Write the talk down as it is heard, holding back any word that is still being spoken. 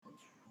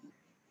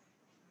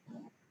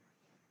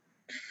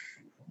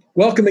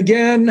Welcome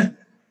again.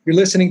 You're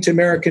listening to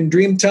American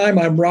Dreamtime.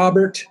 I'm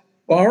Robert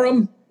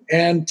Barham,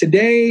 and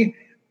today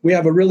we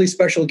have a really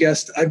special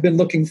guest. I've been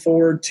looking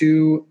forward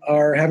to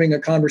our having a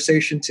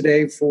conversation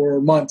today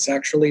for months,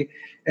 actually.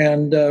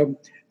 And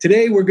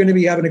today we're going to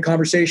be having a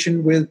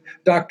conversation with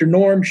Dr.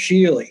 Norm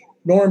Shealy.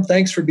 Norm,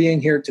 thanks for being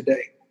here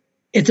today.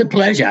 It's a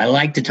pleasure. I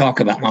like to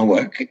talk about my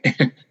work.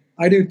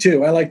 I do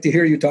too. I like to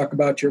hear you talk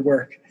about your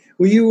work.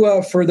 Will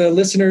you, for the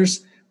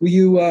listeners, will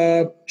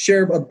you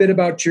share a bit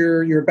about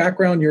your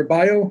background, your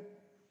bio,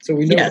 so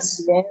we know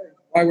who you are,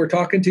 why we're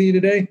talking to you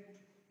today?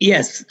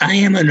 Yes, I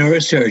am a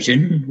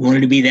neurosurgeon. Wanted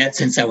to be that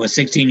since I was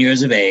 16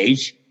 years of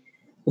age.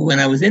 When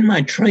I was in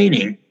my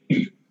training,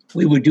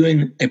 we were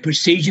doing a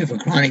procedure for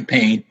chronic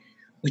pain,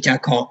 which I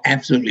call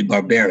absolutely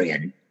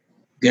barbarian.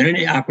 Go to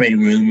the operating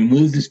room,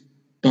 remove the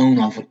bone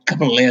off a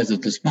couple of layers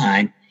of the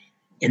spine,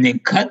 and then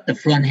cut the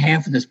front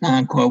half of the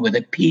spinal cord with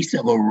a piece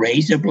of a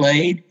razor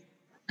blade.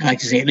 I like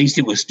to say at least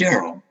it was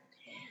sterile.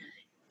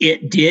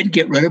 It did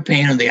get rid of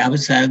pain on the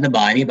opposite side of the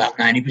body about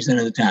 90%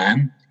 of the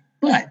time,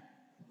 but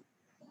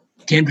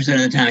 10%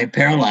 of the time it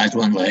paralyzed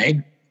one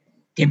leg,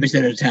 10%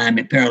 of the time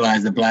it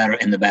paralyzed the bladder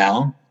and the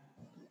bowel.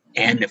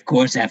 And of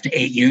course, after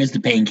 8 years, the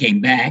pain came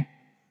back.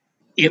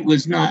 It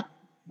was not,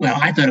 well,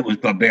 I thought it was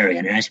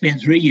barbarian. And I spent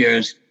 3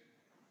 years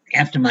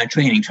after my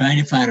training trying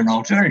to find an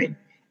alternative.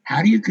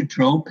 How do you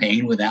control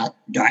pain without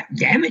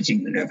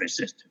damaging the nervous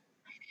system?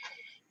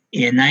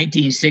 In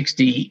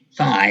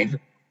 1965,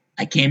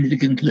 I came to the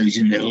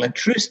conclusion that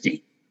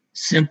electricity,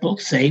 simple,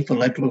 safe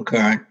electrical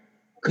current,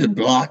 could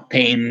block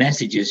pain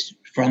messages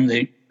from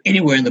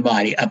anywhere in the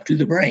body up to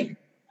the brain.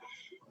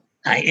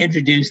 I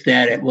introduced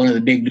that at one of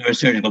the big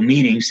neurosurgical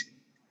meetings,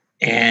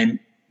 and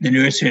the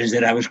neurosurgeons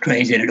said I was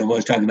crazy. I didn't know what I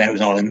was talking about. It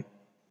was all in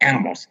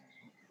animals.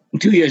 Well,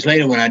 2 years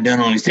later, when I'd done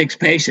only 6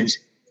 patients,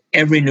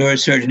 every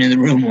neurosurgeon in the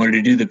room wanted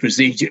to do the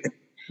procedure.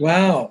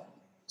 Wow.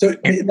 So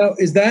now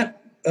is that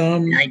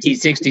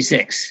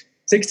 1966.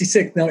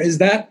 66. Now, is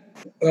that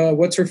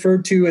what's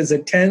referred to as a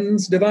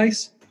TENS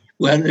device?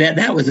 Well,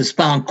 that was a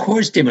spinal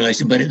cord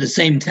stimulation, but at the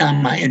same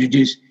time, I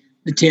introduced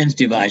the TENS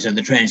device, or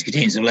the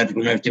transcutaneous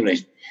electrical nerve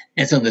stimulation.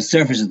 That's on the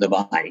surface of the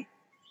body.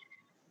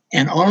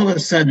 And all of a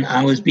sudden,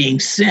 I was being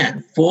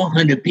sent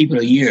 400 people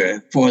a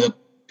year for the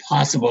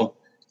possible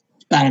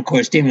spinal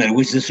cord stimulator,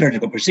 which is a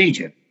surgical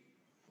procedure.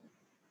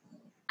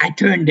 I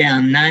turned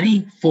down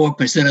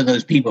 94% of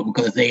those people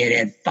because they had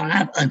had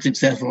 5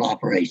 unsuccessful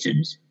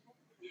operations.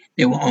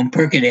 They were on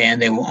Percodan,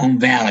 they were on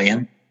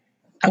Valium.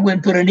 I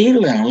wouldn't put a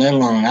needle in them, let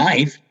alone a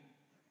knife.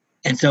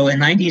 And so in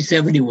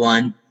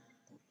 1971,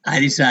 I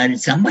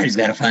decided somebody's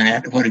got to find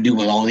out what to do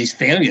with all these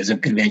failures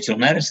of conventional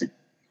medicine.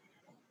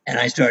 And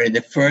I started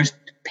the first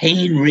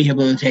pain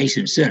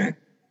rehabilitation center.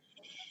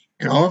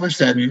 And all of a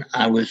sudden,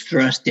 I was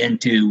thrust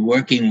into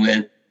working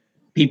with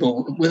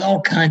people with all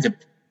kinds of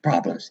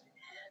problems.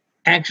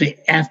 Actually,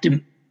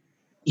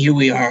 here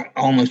we are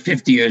almost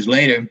 50 years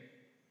later,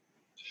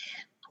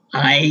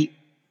 I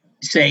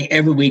say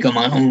every week on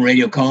my own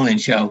radio call-in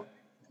show,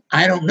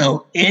 I don't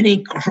know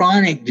any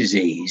chronic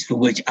disease for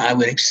which I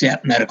would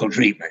accept medical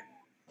treatment.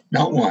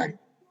 Not one.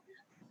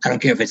 I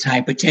don't care if it's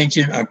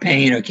hypertension or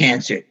pain or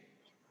cancer.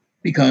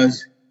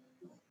 Because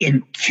in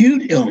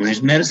acute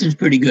illness, medicine's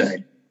pretty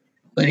good.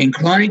 But in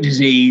chronic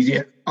disease,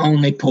 it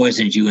only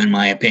poisons you, in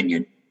my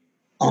opinion.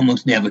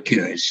 Almost never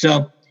cures.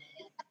 So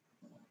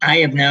I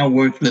have now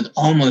worked with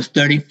almost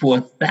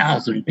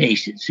 34,000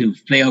 patients who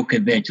fail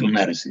conventional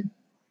medicine.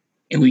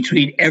 And we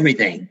treat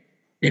everything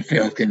that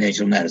fails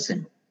conventional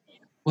medicine,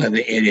 whether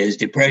it is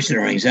depression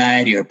or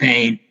anxiety or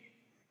pain.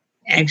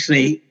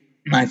 Actually,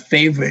 my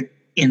favorite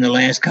in the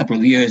last couple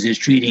of years is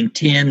treating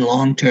 10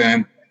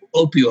 long-term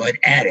opioid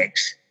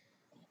addicts.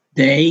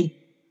 They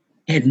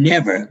had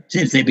never,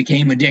 since they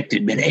became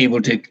addicted, been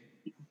able to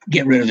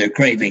get rid of their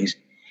cravings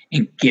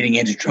and getting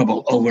into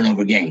trouble over and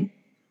over again.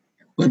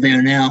 But they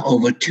are now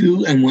over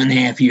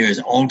 2.5 years,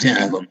 all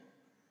 10 of them,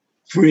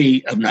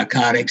 free of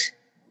narcotics,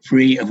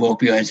 free of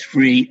opioids,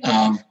 free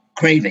of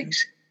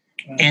cravings,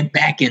 and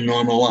back in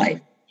normal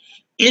life.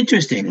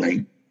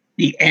 Interestingly,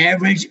 the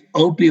average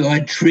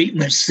opioid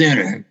treatment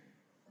center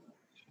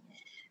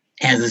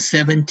has a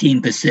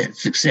 17%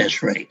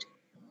 success rate.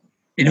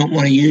 They don't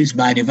want to use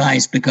my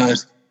device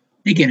because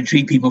they get to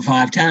treat people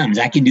 5 times.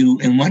 I can do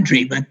in one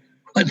treatment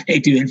what they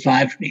do in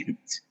 5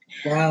 treatments.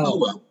 Wow. Oh,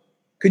 well.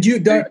 Could you,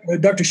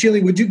 Dr.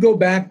 Shealy, would you go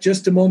back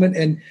just a moment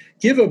and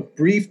give a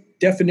brief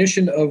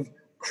definition of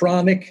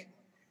chronic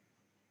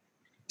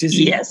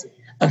disease? Yes.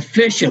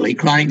 Officially,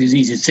 chronic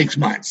disease is 6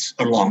 months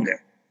or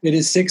longer. It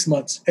is 6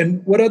 months.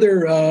 And what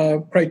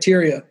other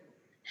criteria?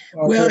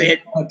 Well,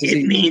 it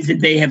means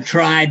that they have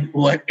tried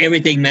what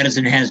everything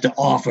medicine has to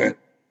offer,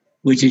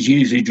 which is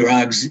usually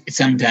drugs,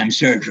 sometimes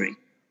surgery.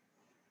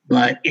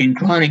 But in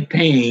chronic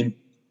pain,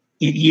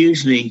 it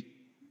usually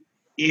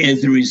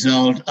is the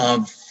result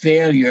of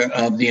failure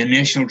of the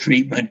initial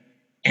treatment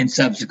and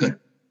subsequent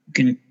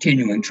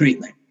continuing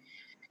treatment.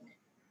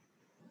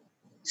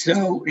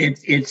 So it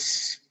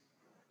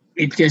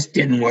just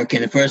didn't work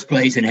in the first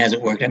place and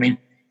hasn't worked. I mean,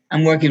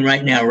 I'm working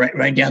right now,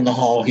 right down the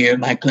hall here at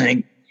my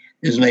clinic.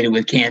 this lady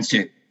with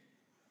cancer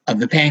of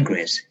the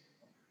pancreas.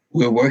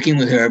 We're working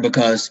with her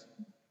because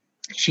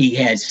she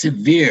had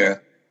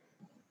severe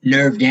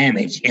nerve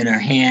damage in her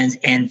hands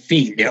and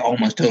feet. They're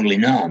almost totally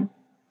numb,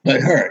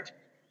 but hurt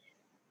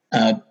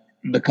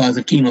because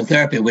of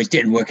chemotherapy, which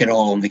didn't work at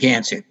all on the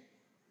cancer.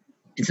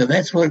 And so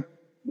that's what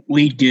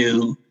we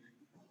do.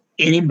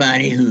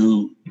 Anybody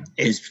who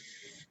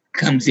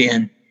comes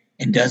in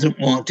and doesn't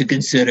want to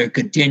consider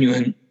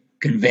continuing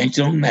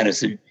conventional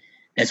medicine,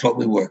 that's what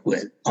we work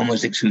with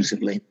almost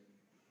exclusively.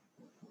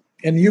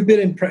 And you've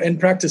been in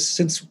practice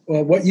since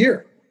what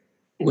year?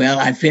 Well,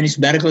 I finished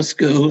medical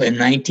school in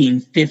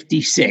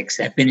 1956.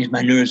 I finished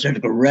my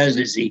neurosurgical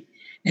residency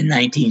in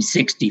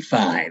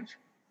 1965.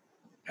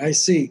 I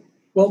see.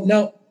 Well,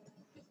 now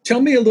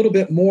tell me a little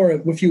bit more,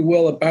 if you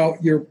will,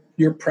 about your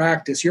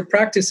practice. Your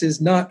practice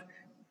is not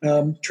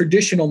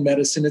traditional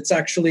medicine. It's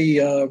actually,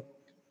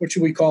 what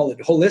should we call it,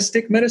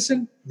 holistic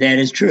medicine? That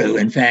is true.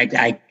 In fact,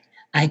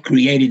 I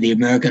created the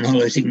American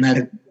Holistic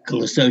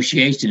Medical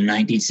Association in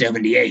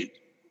 1978.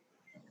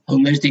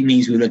 Holistic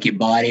means we look at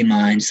body,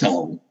 mind,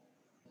 soul.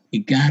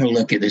 You got to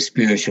look at the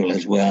spiritual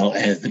as well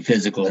as the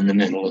physical and the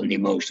mental and the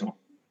emotional.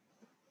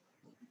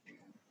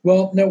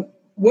 Well, now,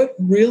 what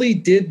really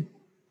did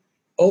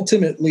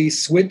ultimately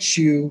switch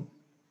you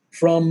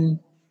from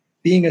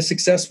being a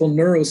successful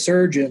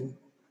neurosurgeon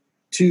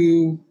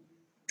to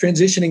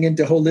transitioning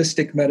into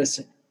holistic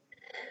medicine?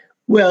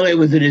 Well, it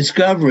was a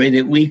discovery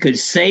that we could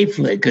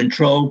safely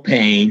control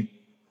pain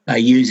by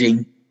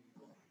using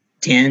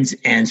TENS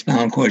and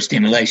spinal cord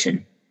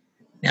stimulation.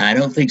 Now, I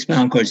don't think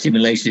spinal cord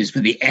stimulation is for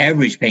the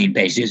average pain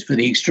patient, it's for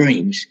the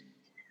extremes.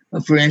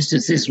 But for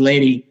instance, this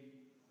lady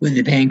with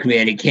the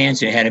pancreatic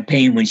cancer had a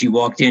pain when she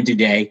walked in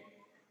today.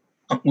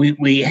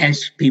 We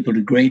asked people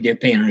to grade their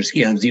pain on a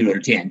scale of 0 to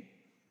 10.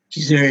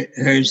 She said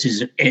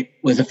it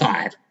was a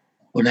 5.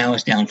 Well, now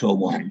it's down to a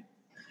 1.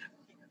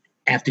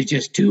 After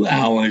just 2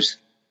 hours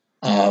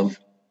of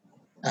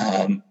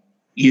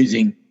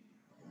using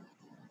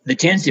the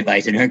TENS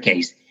device in her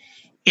case.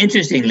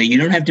 Interestingly, you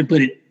don't have to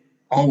put it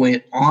all the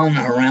way on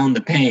around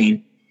the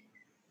pain.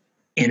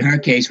 In her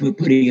case, we're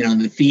putting it on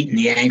the feet and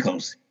the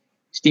ankles.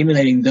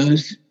 Stimulating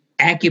those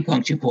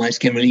acupuncture points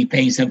can relieve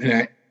pain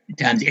sometimes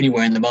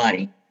anywhere in the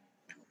body.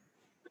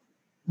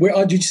 Where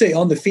did you say,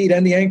 on the feet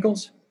and the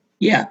ankles?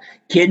 Yeah.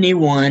 Kidney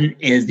 1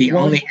 is the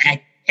only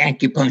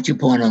acupuncture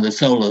point on the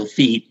sole of the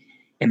feet,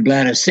 and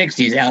bladder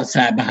 60 is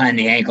outside behind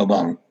the ankle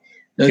bone.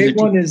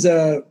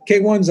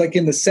 K1's like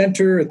in the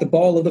center at the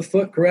ball of the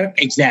foot,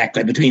 correct?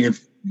 Exactly, between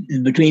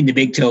the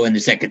big toe and the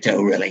second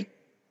toe, really.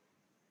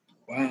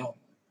 Wow.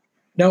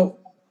 Now,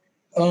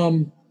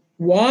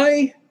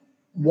 why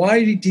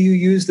do you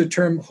use the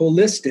term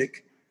holistic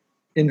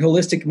in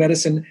holistic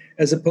medicine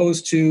as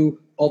opposed to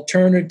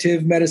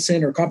alternative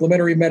medicine or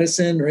complementary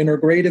medicine or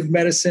integrative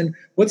medicine?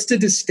 What's the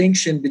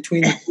distinction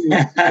between the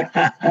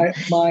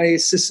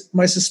two?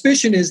 My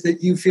suspicion is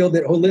that you feel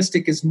that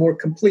holistic is more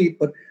complete,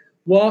 but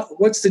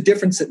what's the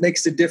difference that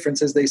makes the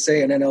difference, as they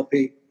say in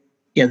NLP?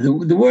 Yeah, the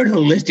word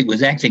holistic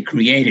was actually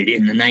created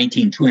in the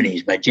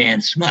 1920s by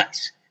Jan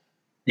Smuts,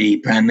 the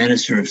Prime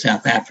Minister of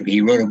South Africa. He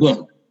wrote a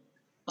book,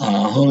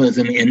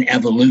 Holism in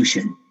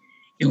Evolution.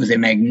 It was a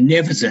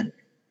magnificent,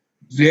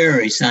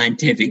 very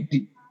scientific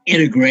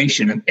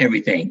integration of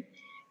everything.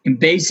 And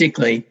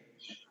basically,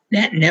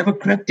 that never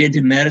crept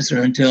into medicine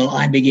until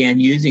I began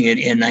using it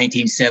in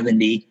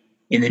 1970,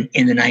 in the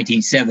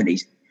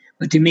 1970s.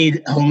 But to me,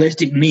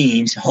 holistic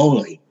means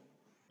holy.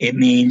 It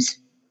means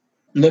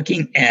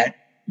looking at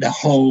the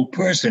whole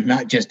person,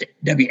 not just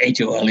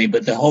WHOLE,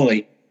 but the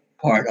holy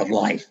part of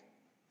life.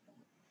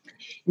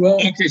 Well,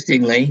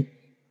 interestingly,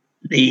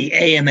 the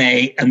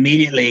AMA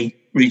immediately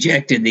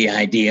rejected the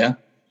idea,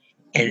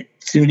 and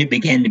soon it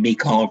began to be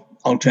called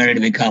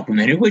alternative and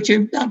complementary, which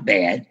are not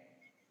bad,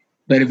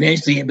 but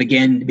eventually it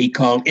began to be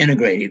called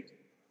integrative.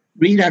 The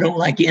reason I don't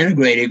like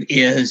integrative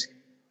is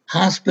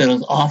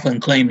hospitals often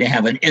claim to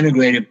have an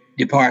integrative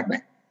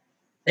department.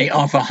 They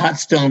offer hot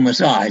stone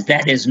massage.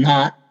 That is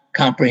not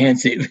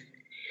comprehensive.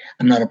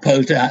 I'm not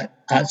opposed to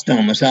hot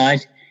stone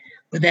massage,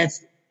 but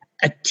that's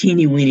a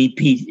teeny weeny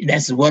piece.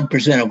 That's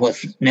 1% of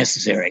what's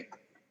necessary.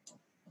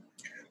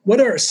 What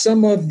are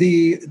some of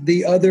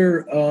the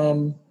other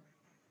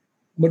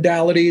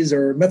modalities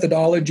or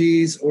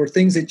methodologies or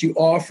things that you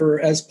offer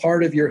as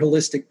part of your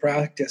holistic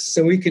practice,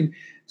 so we can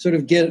sort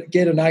of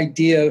get an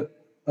idea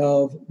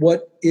of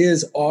what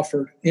is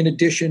offered in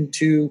addition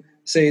to,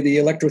 say, the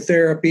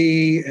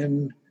electrotherapy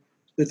and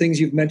the things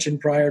you've mentioned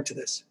prior to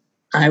this?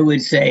 I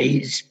would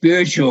say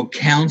spiritual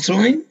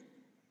counseling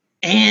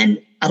and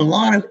a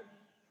lot of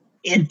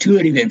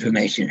intuitive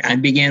information. I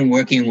began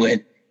working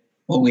with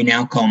what we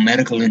now call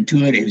medical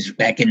intuitives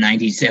back in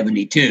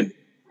 1972.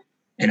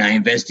 And I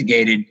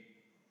investigated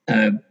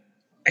a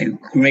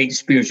great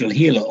spiritual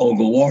healer,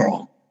 Olga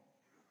Worrell.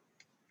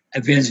 I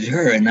visited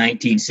her in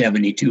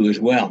 1972 as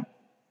well.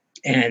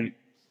 And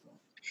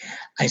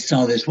I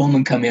saw this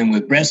woman come in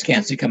with breast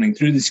cancer coming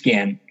through the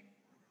skin.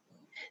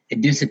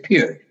 It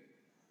disappeared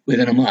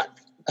within a month.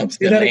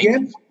 Say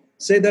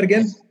that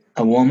again?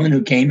 A woman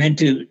who came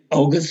into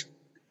Olga's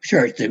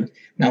church, the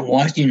Mount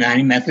Washington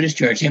United Methodist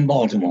Church in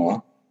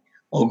Baltimore.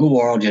 Olga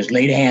Worrell just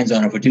laid hands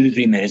on her for 2 to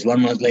 3 minutes.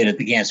 1 month later,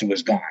 the cancer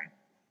was gone.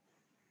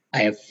 I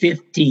have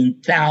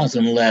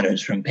 15,000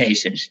 letters from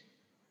patients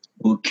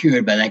who were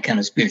cured by that kind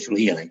of spiritual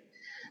healing.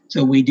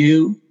 So we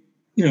do,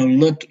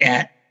 look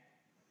at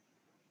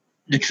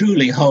the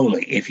truly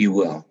holy, if you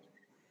will,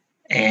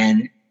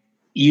 and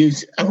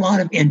use a lot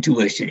of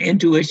intuition.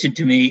 Intuition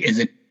to me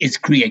is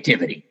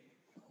creativity.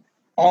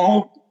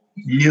 All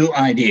new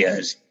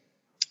ideas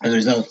are the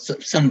result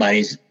of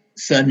somebody's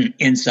sudden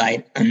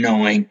insight and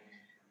knowing,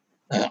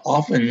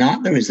 often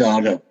not the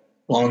result of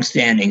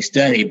long-standing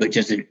study, but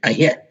just a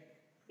hit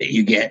that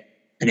you get,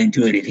 an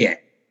intuitive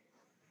hit.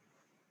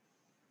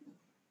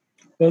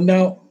 Well,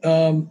 now,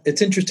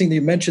 it's interesting that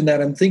you mentioned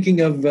that. I'm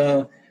thinking of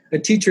a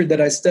teacher that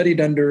I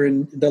studied under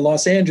in the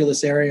Los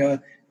Angeles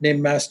area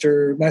named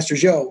Master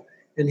Zhou.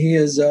 And he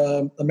is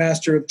a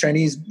master of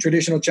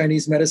traditional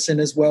Chinese medicine,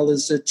 as well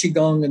as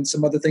Qigong and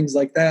some other things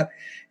like that.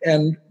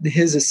 And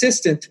his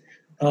assistant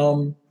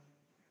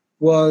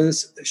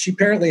she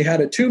apparently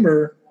had a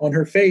tumor on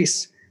her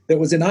face that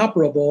was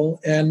inoperable.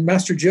 And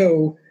Master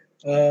Zhou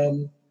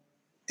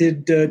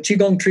did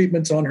Qigong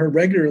treatments on her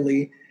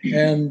regularly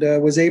and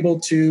was able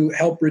to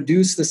help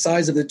reduce the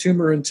size of the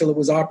tumor until it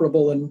was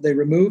operable, and they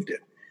removed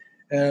it.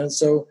 And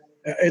so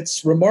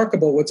it's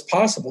remarkable what's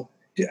possible.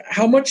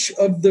 How much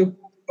of the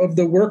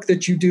work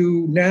that you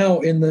do now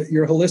in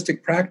your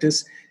holistic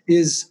practice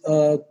is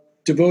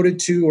devoted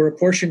to or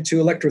apportioned to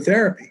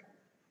electrotherapy?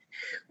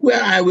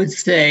 Well, I would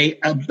say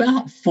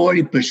about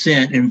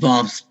 40%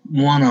 involves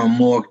one or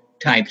more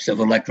types of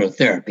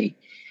electrotherapy.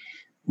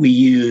 We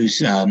use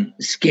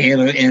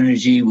scalar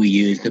energy. We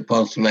use the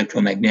pulse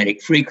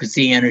electromagnetic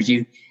frequency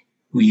energy.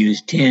 We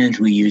use TENS.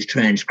 We use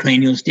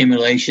transcranial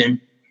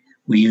stimulation.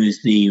 We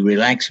use the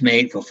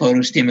RelaxMate for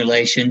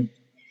photostimulation,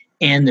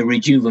 and the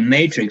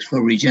Rejuva-Matrix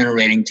for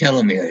regenerating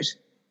telomeres.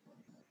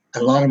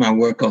 A lot of my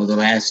work over the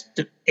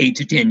last 8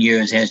 to 10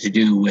 years has to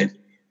do with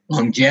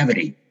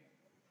longevity.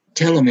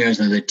 Telomeres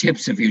are the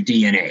tips of your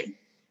DNA.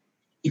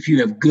 If you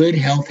have good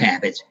health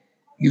habits,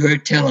 your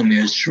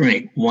telomeres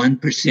shrink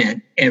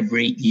 1%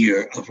 every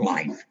year of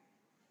life.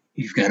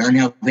 If you've got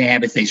unhealthy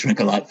habits, they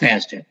shrink a lot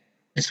faster.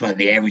 That's why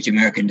the average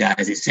American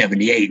dies at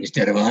 78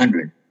 instead of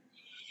 100.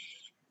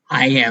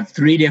 I have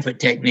 3 different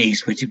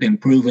techniques which have been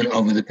proven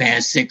over the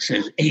past 6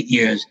 or 8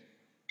 years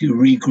to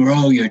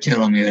regrow your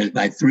telomeres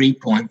by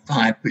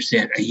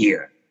 3.5% a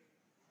year.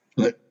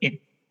 But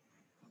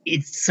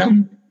it's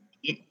some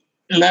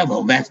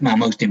level, that's my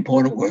most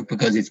important work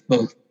because it's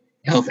both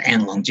health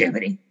and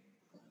longevity.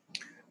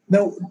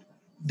 Now,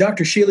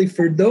 Dr. Shealy,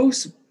 for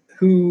those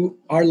who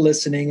are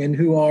listening and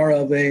who are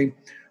of a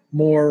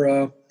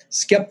more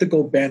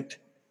skeptical bent,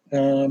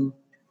 the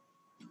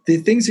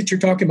things that you're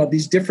talking about,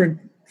 these different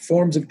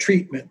forms of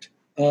treatment,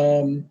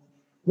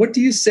 what do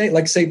you say,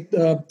 like say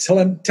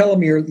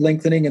telomere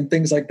lengthening and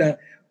things like that?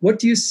 What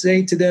do you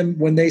say to them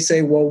when they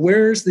say, well,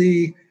 where's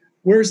the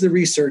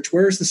research?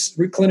 Where's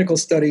the clinical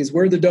studies?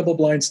 Where are the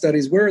double-blind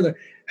studies?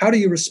 How do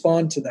you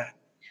respond to that?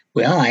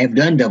 Well, I have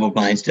done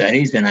double-blind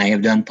studies, and I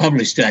have done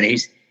published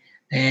studies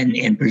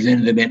and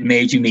presented them at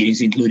major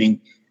meetings, including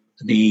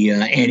the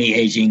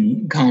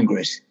Anti-Aging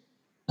Congress.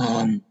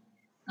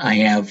 I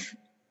have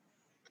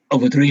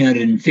over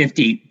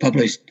 350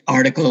 published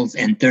articles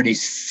and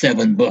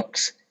 37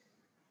 books.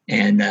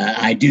 And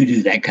I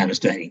do that kind of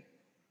study.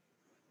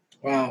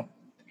 Wow.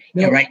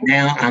 Now, right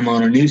now, I'm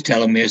on a new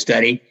telomere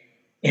study.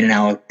 In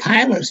our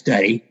pilot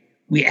study,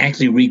 we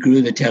actually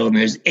regrew the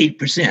telomeres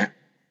 8%.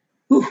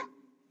 Whew.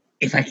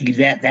 If I could do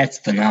that, that's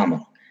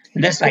phenomenal.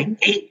 And that's like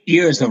 8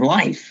 years of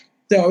life.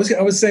 So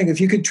I was saying, if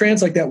you could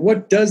translate that,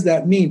 what does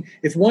that mean?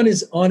 If one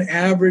is on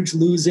average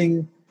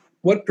losing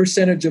what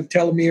percentage of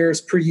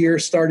telomeres per year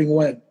starting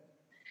when?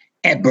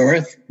 At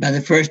birth, by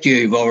the first year,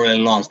 you've already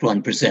lost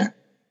 1%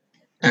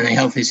 in a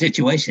healthy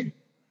situation.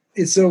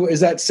 So is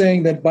that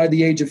saying that by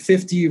the age of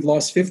 50, you've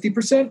lost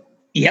 50%?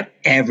 Yep,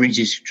 average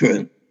is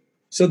true.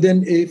 So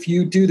then if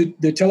you do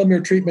the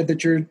telomere treatment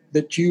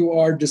that you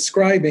are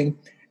describing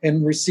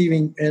and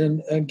receiving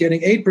and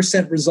getting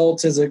 8%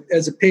 results as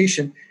a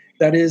patient,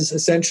 that is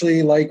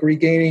essentially like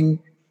regaining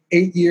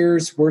 8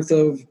 years worth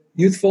of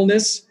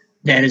youthfulness?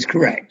 That is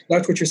correct.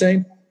 That's what you're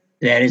saying?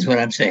 That is what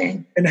I'm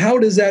saying. And how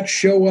does that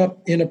show up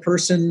in a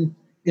person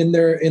in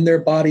their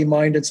body,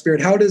 mind, and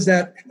spirit? How does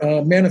that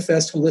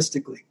manifest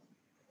holistically?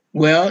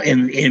 Well,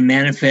 it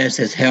manifests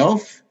as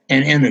health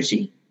and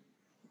energy.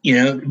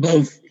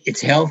 Both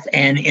it's health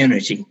and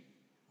energy.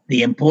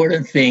 The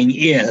important thing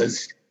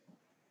is,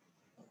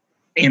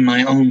 in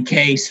my own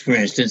case, for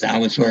instance, I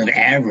was sort of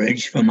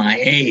average for my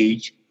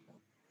age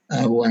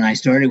when I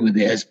started with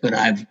this, but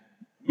I've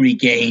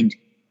regained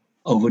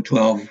over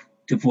 12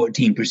 to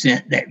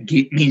 14%. That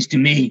means to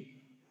me,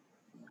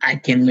 I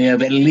can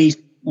live at least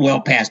well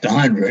past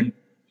 100.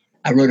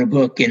 I wrote a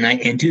book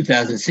in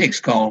 2006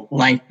 called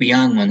Life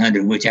Beyond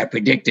 100, which I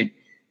predicted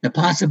the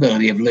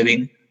possibility of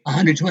living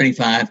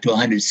 125 to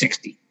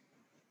 160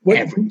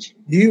 average.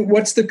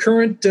 What's the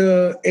current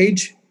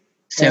age?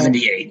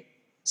 78.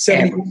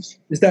 70. Average.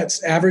 Is that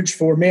average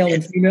for male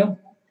and female?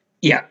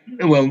 Yeah.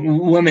 Well,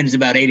 women is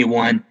about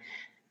 81,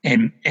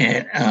 and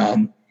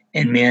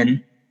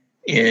men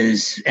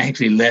is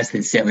actually less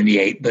than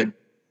 78. But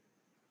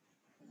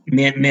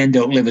men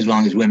don't live as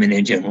long as women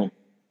in general.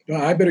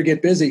 Well, I better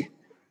get busy.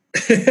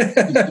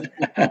 So,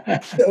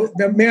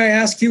 now, may I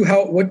ask you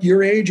what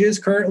your age is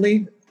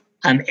currently?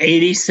 I'm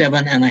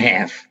 87 and a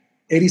half.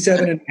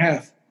 87 and a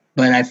half.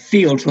 But I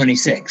feel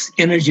 26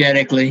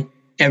 energetically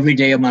every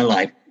day of my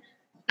life.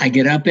 I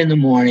get up in the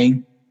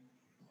morning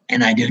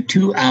and I do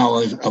 2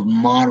 hours of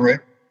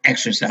moderate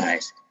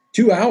exercise.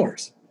 2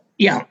 hours?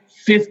 Yeah,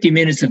 50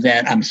 minutes of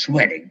that I'm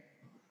sweating.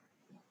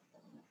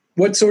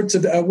 What sort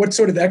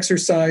of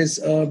exercise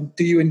do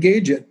you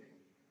engage in?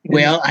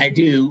 Well, I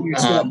do.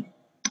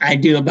 I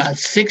do about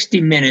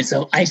 60 minutes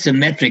of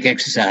isometric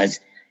exercise.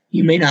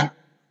 You may not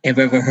have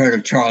ever heard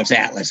of Charles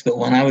Atlas, but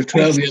when I was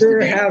 12 years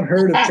old, I have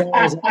heard of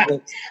Charles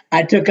Atlas.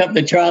 I took up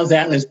the Charles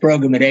Atlas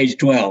program at age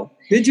 12.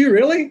 Did you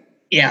really?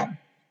 Yeah.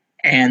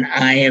 And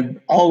I have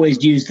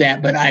always used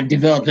that, but I've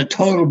developed a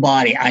total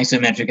body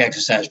isometric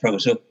exercise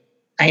program. So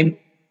I'm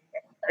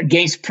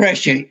against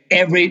pressure,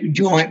 every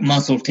joint,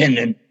 muscle,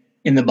 tendon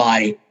in the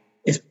body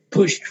is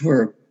pushed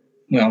for,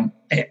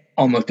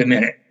 almost a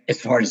minute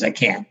as hard as I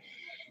can.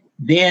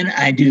 Then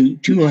I do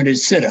 200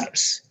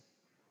 sit-ups.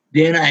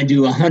 Then I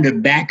do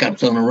 100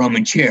 backups on a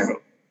Roman chair,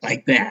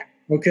 like that.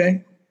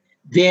 Okay.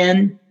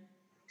 Then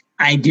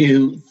I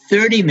do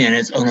 30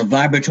 minutes on a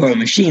vibratory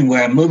machine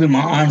where I'm moving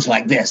my arms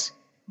like this.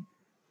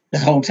 The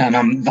whole time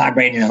I'm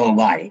vibrating the whole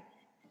body.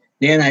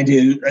 Then I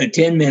do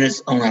 10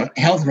 minutes on a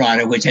health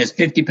rider, which has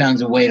 50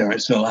 pounds of weight on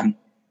it. So I'm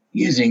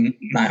using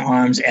my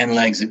arms and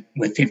legs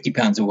with 50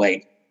 pounds of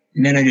weight.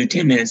 And then I do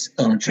 10 minutes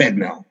on a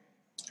treadmill.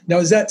 Now,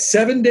 is that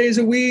 7 days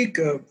a week?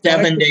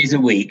 7 days a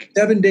week.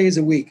 7 days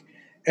a week.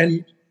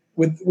 And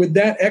with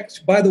that,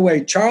 by the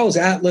way, Charles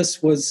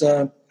Atlas was,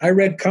 I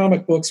read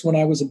comic books when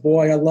I was a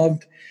boy. I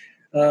loved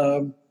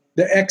the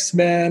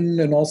X-Men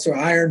and also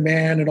Iron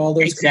Man and all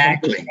those.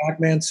 Exactly.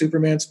 Batman,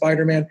 Superman,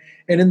 Spider-Man.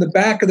 And in the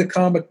back of the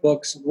comic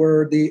books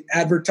were the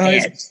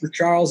advertisements for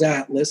Charles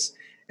Atlas.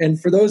 And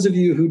for those of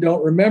you who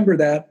don't remember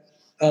that,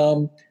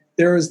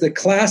 there is the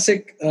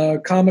classic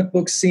comic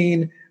book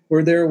scene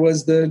where there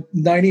was the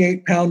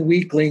 98-pound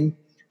weakling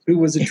who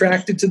was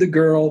attracted to the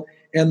girl,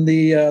 and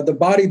the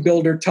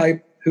bodybuilder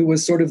type who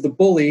was sort of the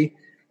bully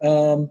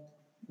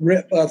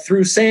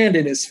threw sand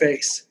in his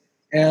face.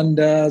 And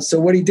so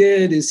what he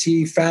did is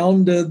he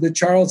found the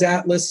Charles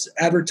Atlas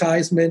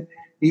advertisement,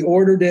 he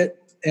ordered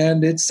it,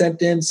 and it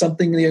sent in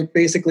something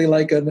basically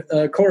like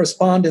a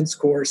correspondence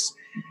course.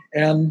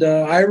 And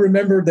I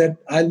remember that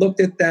I looked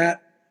at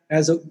that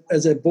as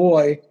a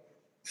boy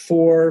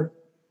for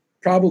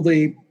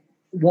probably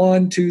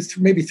 1, 2,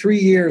 maybe 3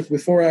 years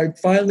before I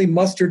finally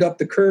mustered up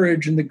the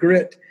courage and the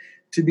grit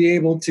to be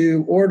able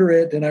to order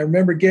it. And I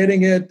remember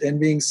getting it and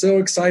being so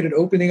excited,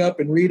 opening up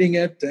and reading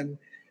it. And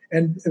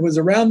it was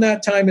around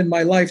that time in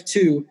my life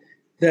too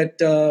that,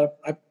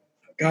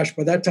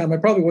 by that time I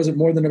probably wasn't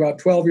more than about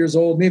 12 years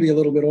old, maybe a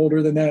little bit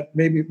older than that,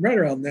 maybe right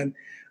around then.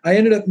 I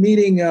ended up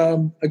meeting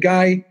a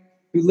guy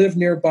who lived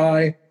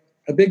nearby,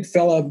 a big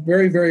fella,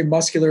 very, very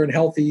muscular and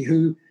healthy,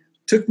 who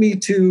took me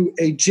to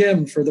a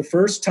gym for the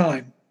first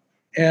time.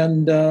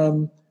 And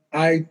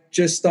I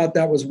just thought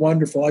that was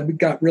wonderful. I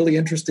got really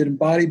interested in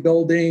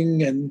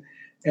bodybuilding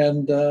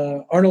and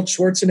Arnold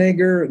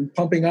Schwarzenegger and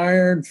pumping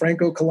iron,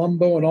 Franco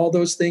Columbu and all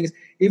those things.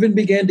 Even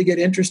began to get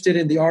interested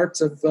in the arts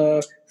of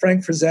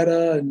Frank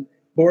Frazetta and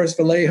Boris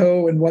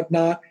Vallejo and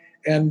whatnot.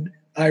 And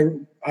I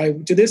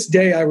to this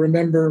day, I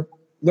remember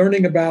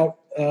learning about,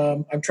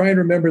 I'm trying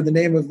to remember the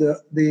name of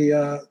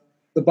the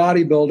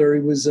bodybuilder.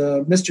 He was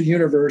Mr.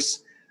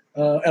 Universe.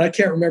 And I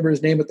can't remember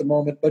his name at the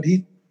moment, but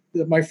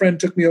my friend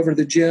took me over to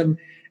the gym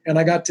and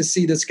I got to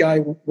see this guy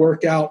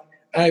work out.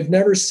 I've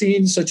never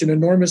seen such an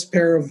enormous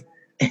pair of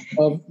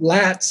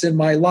lats in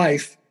my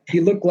life.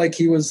 He looked like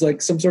he was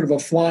like some sort of a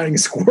flying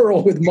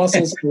squirrel with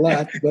muscles and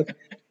lats, but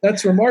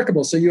that's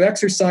remarkable. So you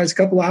exercise a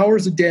couple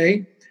hours a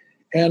day.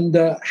 And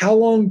how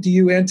long do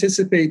you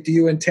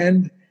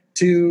intend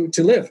to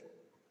live?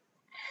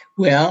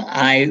 Well,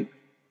 I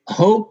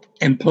hope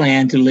and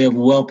plan to live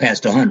well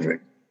past 100.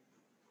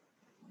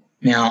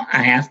 Now,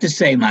 I have to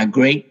say my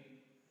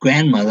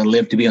great-grandmother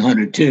lived to be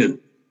 102,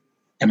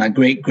 and my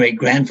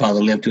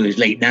great-great-grandfather lived to his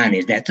late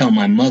 90s. That's on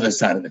my mother's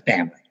side of the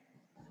family.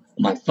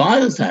 On my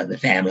father's side of the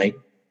family,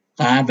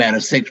 5 out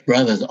of 6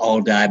 brothers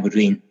all died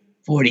between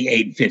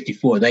 48 and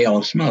 54. They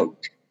all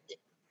smoked.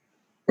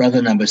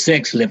 Brother number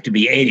 6 lived to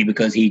be 80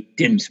 because he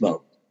didn't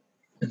smoke.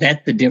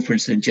 That's the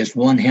difference in just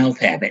one health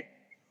habit.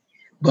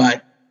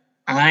 But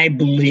I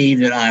believe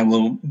that I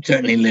will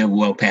certainly live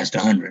well past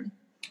 100.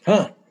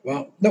 Huh.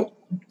 Wow. No.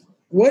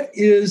 What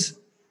is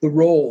the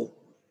role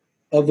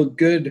of a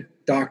good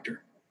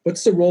doctor?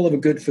 What's the role of a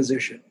good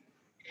physician?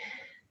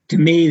 To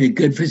me, the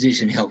good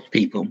physician helps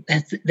people.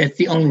 That's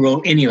the only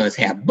role any of us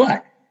have.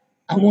 But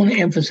I want to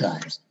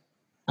emphasize,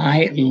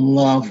 I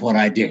love what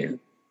I do.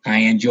 I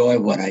enjoy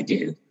what I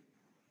do.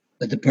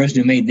 But the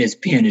person who made this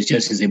pen is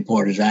just as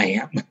important as I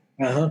am.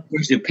 Uh-huh. The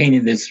person who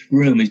painted this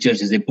room is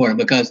just as important,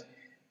 because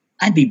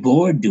I'd be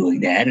bored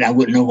doing that and I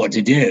wouldn't know what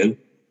to do.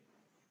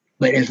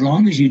 But as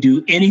long as you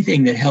do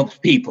anything that helps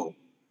people,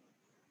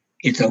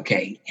 it's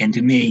okay. And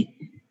to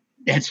me,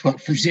 that's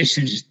what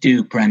physicians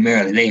do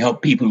primarily. They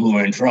help people who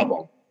are in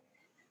trouble.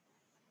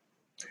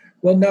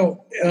 Well,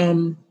 now,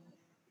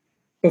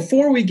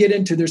 before we get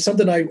into, there's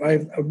something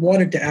I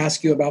wanted to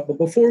ask you about, but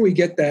before we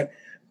get that,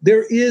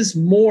 there is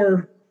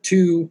more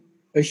to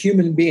a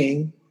human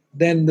being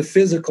than the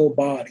physical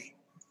body.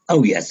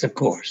 Oh, yes, of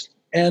course.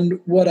 And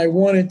what I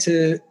wanted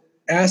to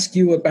ask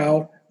you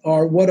about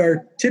are what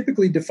are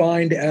typically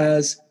defined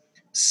as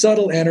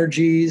subtle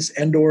energies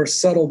and or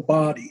subtle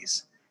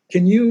bodies.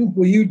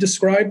 Will you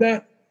describe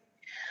that?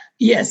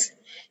 Yes.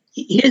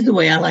 Here's the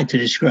way I like to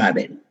describe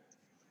it.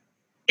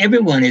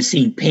 Everyone has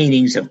seen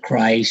paintings of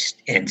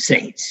Christ and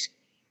saints.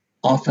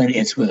 Often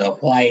it's with a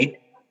white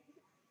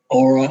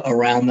aura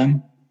around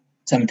them,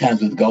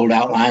 sometimes with gold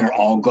outline or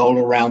all gold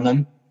around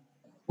them.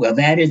 Well,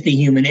 that is the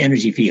human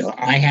energy field.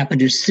 I happen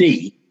to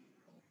see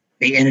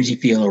the energy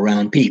field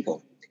around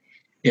people.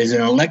 There's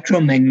an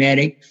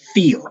electromagnetic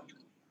field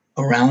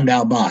around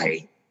our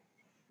body,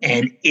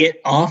 and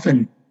it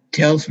often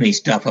tells me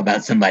stuff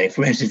about somebody.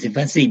 For instance, if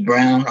I see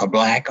brown or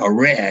black or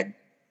red,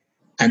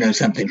 I know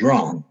something's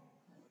wrong.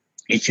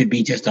 It should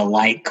be just a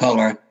light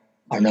color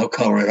or no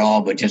color at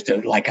all, but just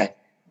like a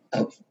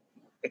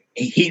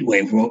heat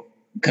wave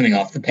coming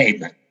off the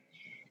pavement.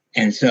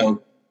 And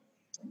so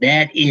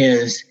that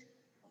is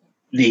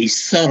the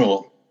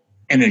subtle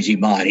energy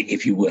body,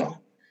 if you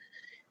will.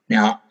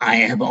 Now, I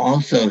have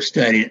also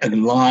studied a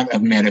lot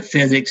of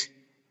metaphysics,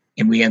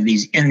 and we have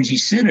these energy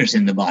centers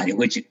in the body,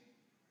 which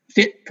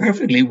fit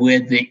perfectly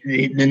with the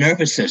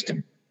nervous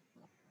system.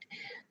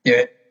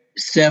 There are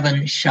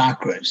 7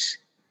 chakras.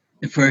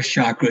 The first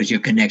chakra is your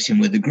connection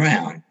with the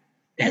ground.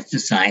 That's the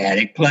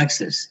sciatic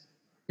plexus.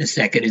 The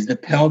second is the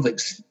pelvic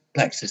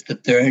plexus. The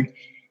third,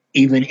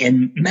 even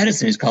in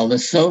medicine, is called the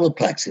solar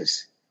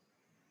plexus.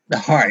 The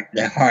heart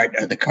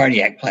or the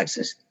cardiac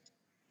plexus.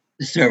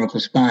 The cervical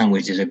spine,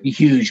 which is a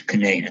huge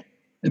container.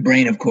 The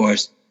brain, of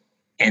course,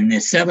 and the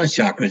 7th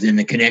chakra is in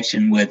the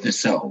connection with the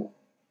soul.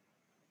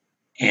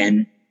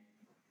 And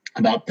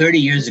about 30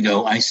 years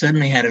ago, I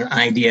suddenly had an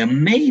idea,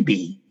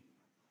 maybe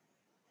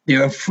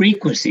there are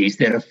frequencies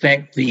that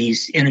affect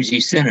these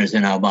energy centers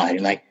in our body,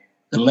 like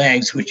the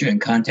legs, which are in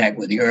contact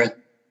with the earth,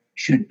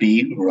 should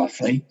be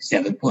roughly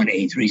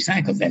 7.83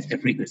 cycles. That's the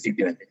frequency of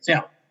the earth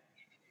itself.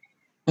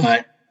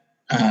 But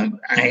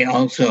I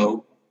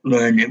also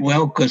learned that,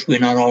 well, because we're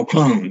not all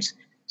clones.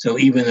 So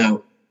even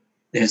though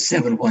the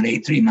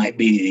 7.83 might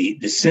be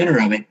the center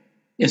of it,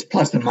 there's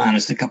plus or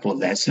minus a couple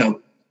of that.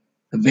 So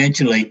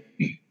eventually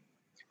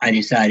I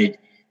decided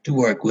to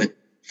work with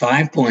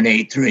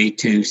 5.83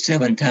 to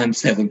 7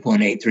 times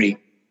 7.83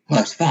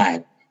 plus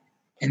 5.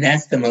 And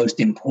that's the most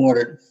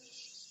important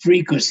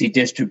frequency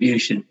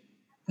distribution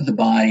for the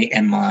body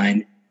and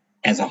mind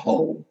as a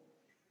whole.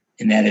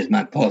 And that is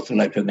my pulse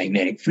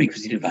electromagnetic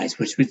frequency device,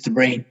 which puts the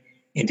brain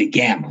into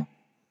gamma.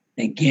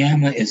 And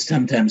gamma is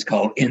sometimes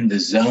called in the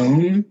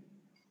zone.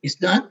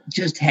 It's not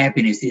just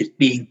happiness, it's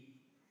being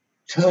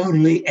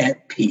totally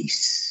at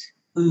peace.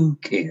 Who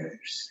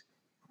cares?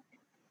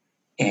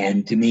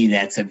 And to me,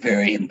 that's a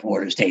very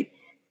important state.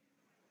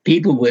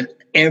 People with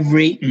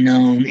every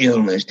known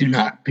illness do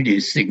not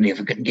produce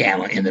significant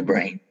gamma in the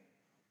brain.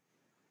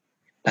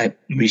 By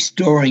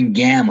restoring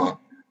gamma,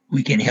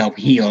 we can help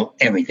heal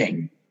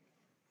everything.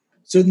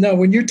 So now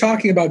when you're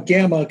talking about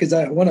gamma, because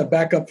I want to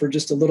back up for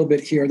just a little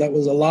bit here, that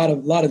was a lot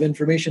of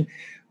information.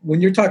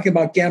 When you're talking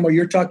about gamma,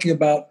 you're talking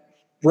about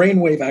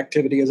brainwave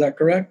activity, is that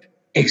correct?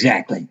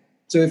 Exactly.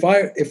 So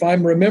if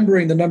I'm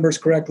remembering the numbers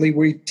correctly,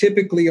 we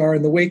typically are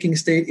in the waking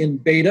state in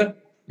beta.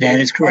 That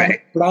is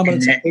correct.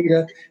 Predominance of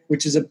beta,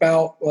 which is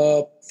about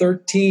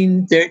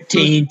 13 to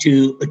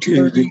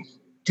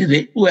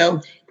the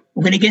well,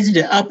 when it gets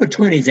into upper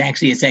 20s,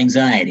 actually it's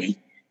anxiety.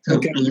 So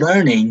okay.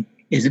 Learning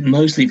is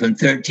mostly from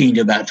 13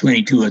 to about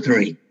 22 or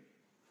 3.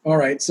 All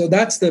right. So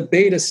that's the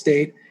beta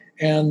state.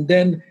 And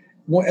then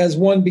as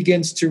one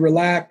begins to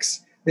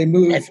relax, they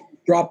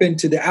drop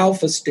into the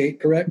alpha state,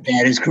 correct?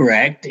 That is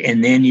correct.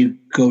 And then you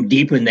go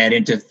deeper in that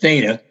into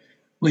theta,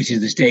 which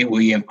is the state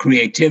where you have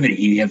creativity.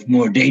 You have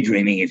more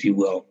daydreaming, if you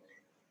will.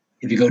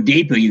 If you go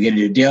deeper, you get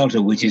into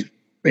delta, which is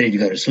ready to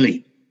go to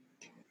sleep.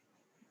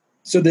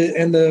 So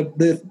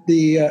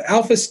the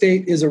alpha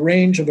state is a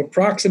range of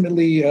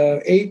approximately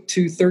 8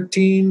 to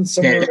 13,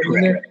 somewhere in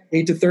there,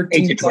 8 to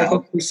 13 8 to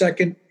cycles per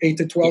second, 8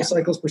 to 12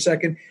 cycles per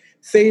second.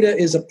 Theta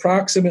is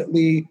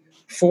approximately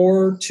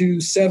 4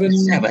 to 7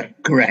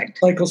 correct.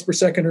 cycles per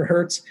second or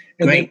hertz.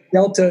 And then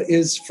delta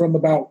is from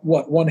about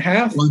what,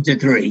 1/2? 1 to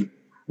 3.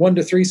 1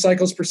 to 3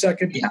 cycles per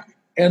second. Yeah.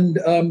 And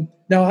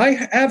now I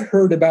have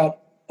heard about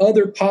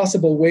other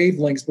possible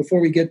wavelengths before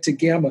we get to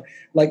gamma,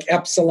 like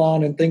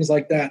epsilon and things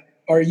like that.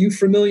 Are you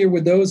familiar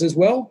with those as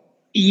well?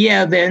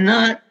 Yeah, they're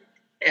not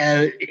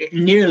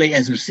nearly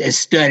as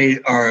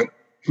studied or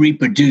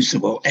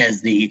reproducible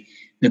as the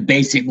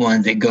basic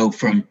ones that go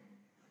from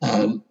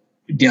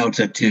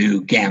delta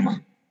to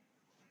gamma.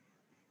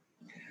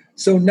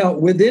 So now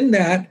within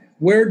that,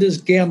 where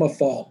does gamma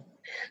fall?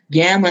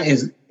 Gamma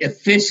is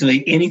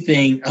officially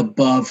anything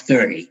above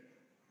 30,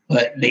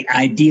 but the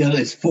ideal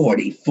is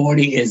 40.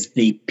 40 is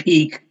the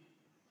peak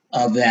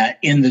of that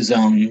in the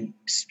zone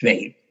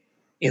state.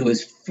 It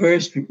was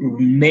first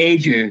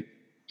major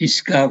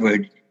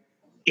discovered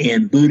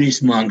in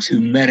Buddhist monks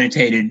who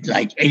meditated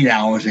like 8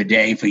 hours a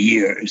day for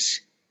years.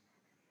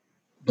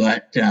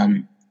 But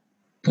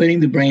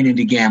putting the brain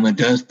into gamma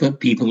does put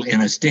people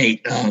in a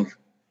state of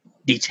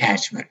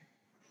detachment.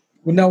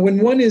 Well, now, when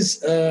one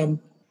is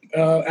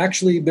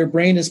actually their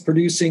brain is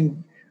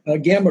producing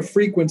gamma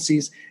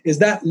frequencies, is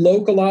that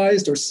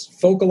localized or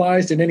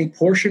focalized in any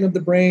portion of the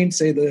brain,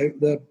 say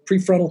the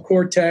prefrontal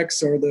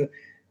cortex or the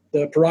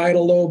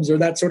parietal lobes or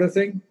that sort of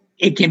thing?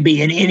 It can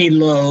be in any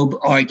lobe,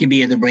 or it can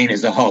be in the brain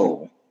as a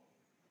whole.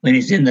 When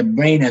it's in the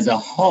brain as a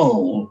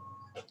whole,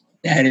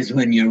 that is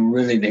when you're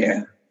really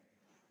there.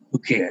 Who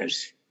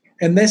cares?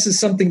 And this is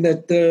something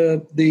that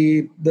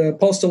the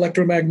pulsed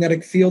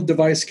electromagnetic field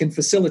device can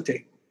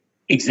facilitate.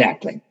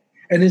 Exactly.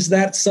 And is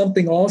that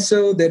something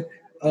also that,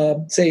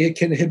 say, it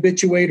can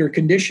habituate or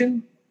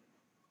condition?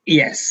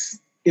 Yes.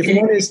 If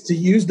one is to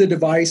use the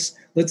device,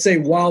 let's say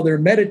while they're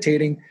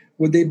meditating,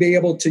 would they be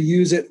able to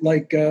use it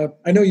like,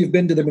 I know you've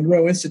been to the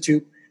Monroe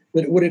Institute,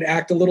 but would it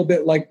act a little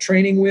bit like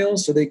training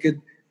wheels so they could?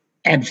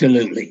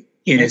 Absolutely.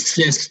 It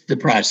assists the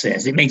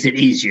process. It makes it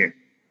easier.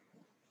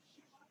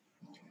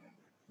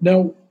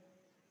 Now,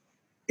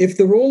 if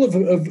the role of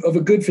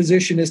a good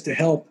physician is to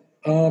help,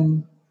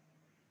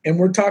 and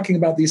we're talking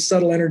about these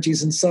subtle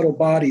energies and subtle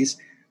bodies,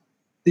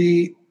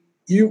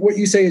 what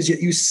you say is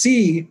that you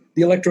see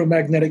the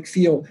electromagnetic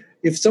field.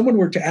 If someone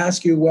were to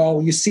ask you,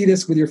 well, you see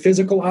this with your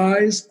physical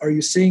eyes, are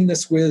you seeing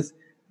this with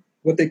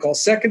what they call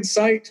second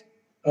sight?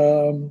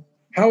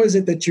 How is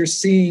it that you're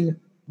seeing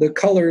the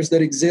colors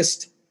that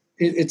exist?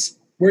 It's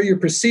where you're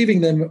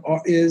perceiving them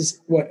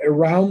is what,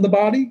 around the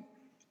body?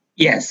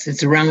 Yes,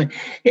 it's around.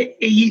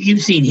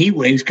 You've seen heat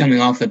waves coming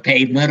off the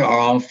pavement or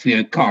off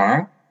your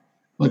car.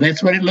 Well,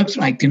 that's what it looks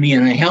like to me.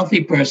 In a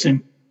healthy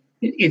person,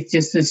 it's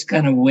just this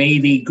kind of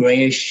wavy,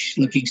 grayish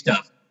looking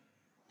stuff.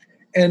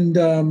 And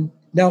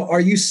now,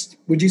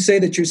 would you say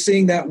that you're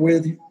seeing that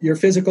with your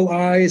physical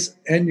eyes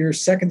and your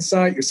second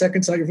sight?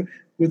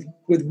 With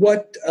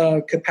what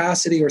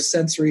capacity or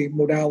sensory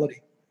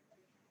modality?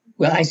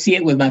 Well, I see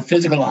it with my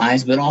physical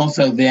eyes, but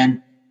also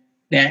then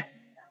that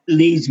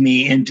leads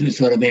me into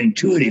sort of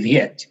intuitive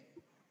hit.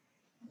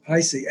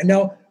 I see. And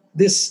now,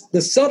 the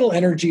subtle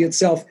energy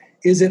itself,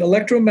 is it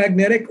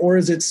electromagnetic or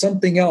is it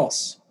something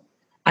else?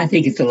 I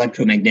think it's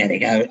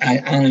electromagnetic. I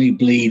only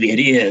believe it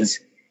is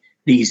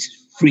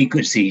these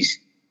frequencies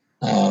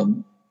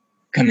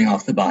coming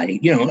off the body.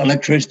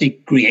 Electricity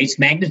creates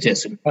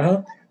magnetism.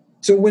 Uh-huh.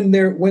 So when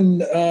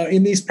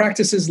in these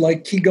practices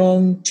like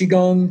Qigong,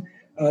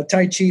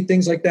 Tai Chi,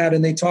 things like that,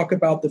 and they talk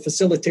about the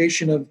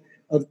facilitation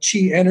of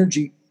Qi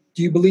energy,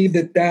 do you believe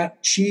that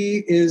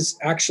Qi is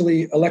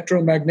actually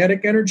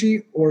electromagnetic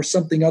energy or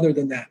something other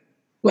than that?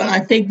 Well, I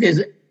think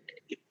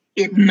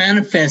it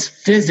manifests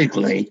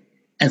physically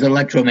as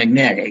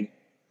electromagnetic,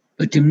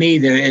 but to me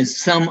there is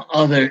some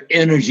other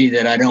energy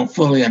that I don't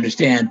fully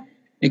understand.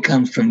 It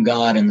comes from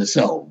God and the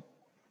soul.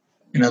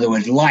 In other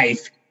words,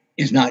 life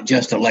is not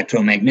just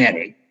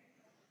electromagnetic.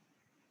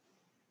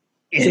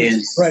 It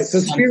is right. So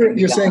spirit,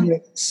 you're saying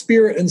that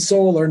spirit and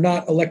soul are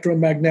not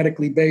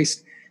electromagnetically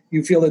based.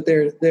 You feel that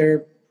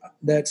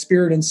that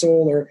spirit and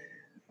soul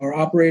are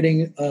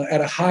operating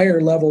at a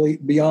higher level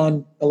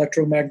beyond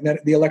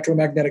the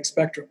electromagnetic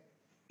spectrum.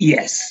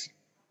 Yes.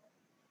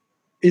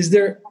 Is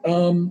there?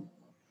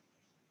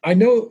 I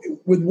know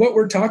with what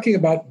we're talking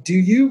about,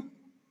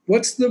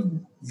 what's the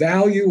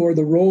value or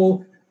the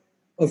role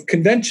of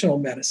conventional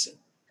medicine?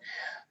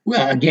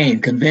 Well,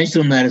 again,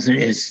 conventional medicine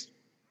is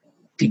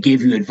to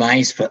give you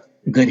advice for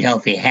good,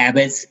 healthy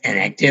habits and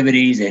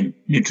activities and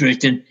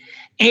nutrition,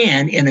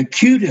 and in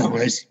acute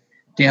illness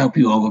to help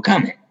you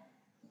overcome it.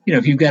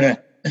 If you've got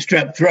a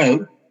strep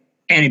throat,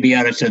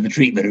 antibiotics are the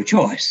treatment of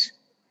choice.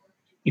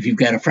 If you've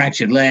got a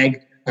fractured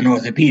leg, an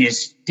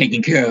orthopedist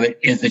taking care of it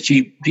is the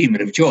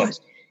treatment of choice.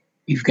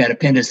 If you've got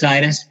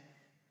appendicitis,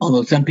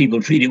 although some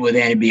people treat it with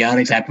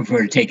antibiotics, I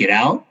prefer to take it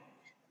out.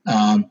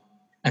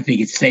 I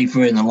think it's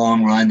safer in the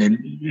long run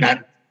than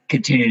not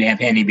continue to have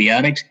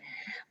antibiotics.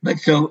 But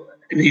so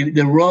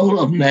the role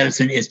of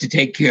medicine is to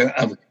take care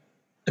of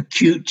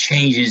acute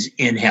changes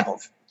in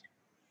health.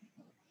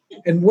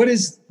 And what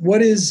is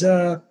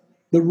the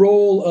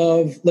role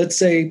of, let's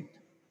say,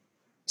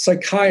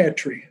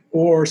 psychiatry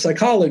or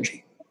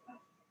psychology?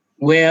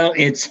 Well,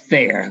 it's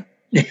fair.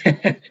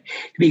 To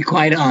be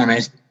quite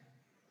honest,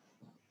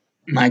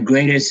 my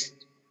greatest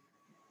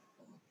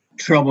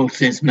trouble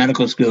since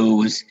medical school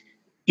was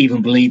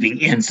even believing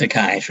in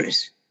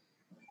psychiatrists.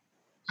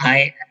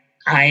 I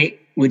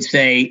would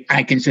say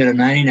I consider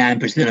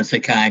 99% of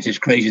psychiatrists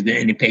crazier than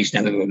any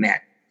patient I've ever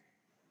met.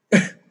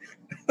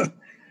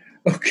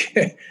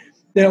 Okay.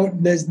 Now,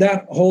 does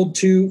that hold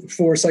true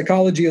for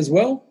psychology as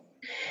well?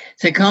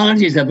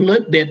 Psychology is a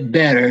little bit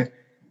better,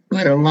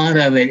 but a lot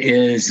of it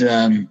is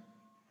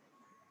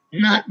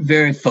not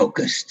very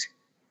focused.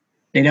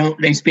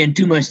 They spend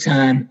too much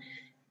time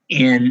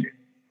in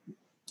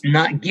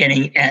not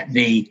getting at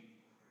the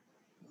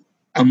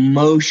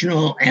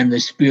emotional and the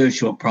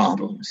spiritual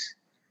problems.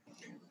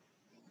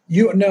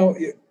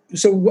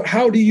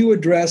 How do you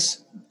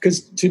address,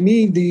 because to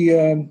me,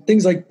 the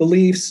things like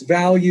beliefs,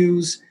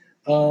 values,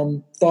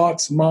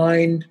 thoughts,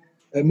 mind,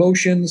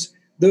 emotions,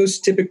 those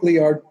typically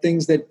are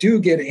things that do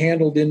get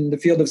handled in the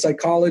field of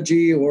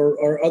psychology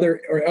or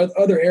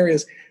other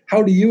areas.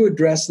 How do you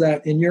address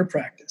that in your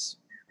practice?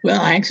 Well,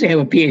 I actually have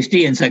a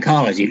PhD in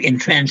psychology, in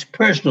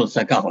transpersonal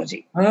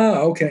psychology.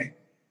 Okay.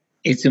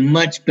 It's a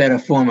much better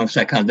form of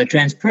psychology. The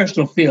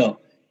transpersonal field,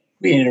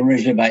 created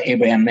originally by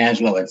Abraham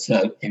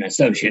Maslow and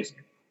Associates,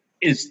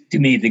 is, to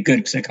me, the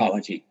good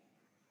psychology.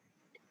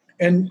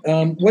 And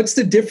what's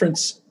the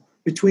difference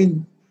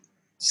between,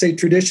 say,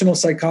 traditional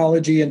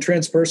psychology and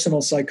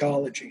transpersonal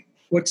psychology?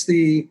 What's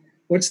the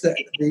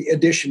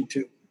addition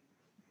to?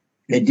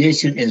 The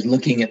addition is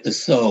looking at the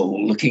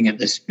soul, looking at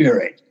the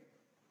spirit,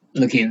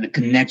 looking at the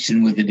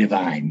connection with the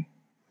divine.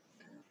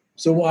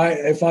 So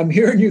if I'm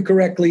hearing you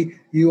correctly,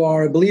 you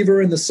are a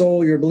believer in the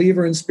soul, you're a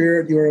believer in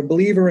spirit, you're a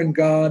believer in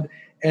God.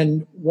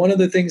 And one of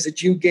the things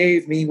that you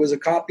gave me was a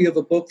copy of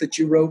a book that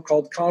you wrote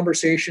called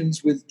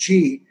Conversations with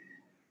G.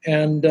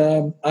 And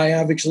I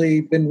have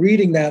actually been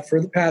reading that for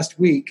the past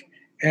week.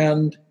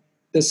 And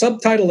the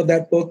subtitle of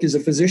that book is A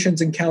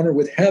Physician's Encounter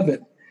with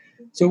Heaven.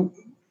 So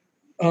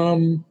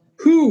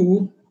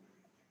who,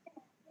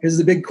 is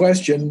the big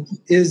question,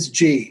 is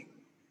G?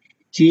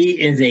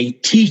 G is a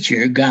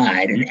teacher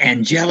guide, an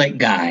angelic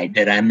guide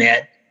that I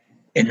met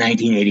in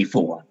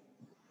 1984.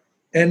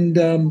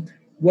 And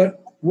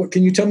what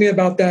can you tell me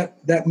about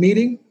that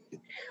meeting?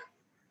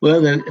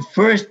 Well, the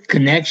first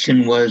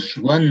connection was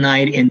one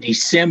night in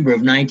December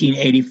of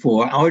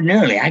 1984.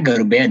 Ordinarily, I go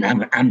to bed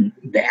and I'm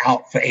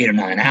out for 8 or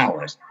 9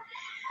 hours.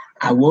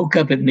 I woke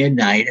up at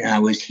midnight and I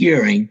was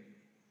hearing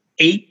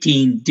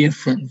 18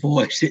 different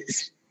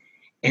voices,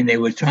 and they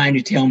were trying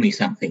to tell me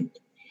something.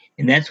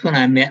 And that's when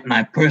I met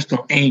my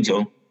personal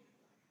angel,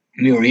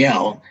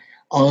 Muriel.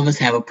 All of us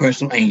have a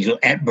personal angel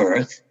at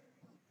birth.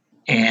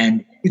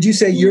 And did you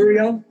say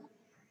Uriel?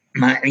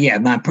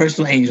 My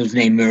personal angel's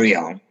named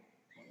Muriel.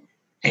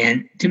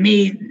 And to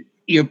me,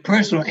 your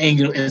personal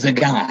angel is a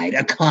guide,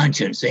 a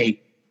conscience, a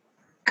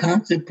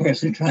constant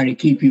person trying to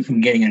keep you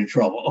from getting into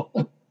trouble.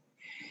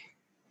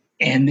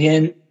 And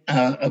then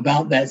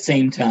about that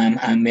same time,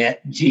 I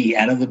met G.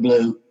 Out of the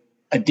blue,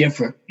 a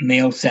different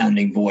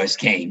male-sounding voice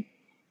came.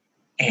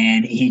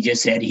 And he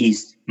just said,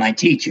 he's my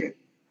teacher.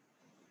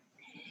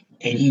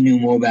 And he knew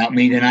more about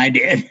me than I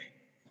did.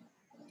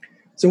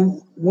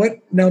 So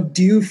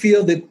do you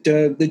feel that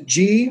the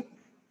G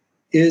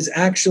is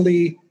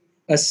actually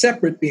a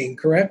separate being,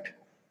 correct?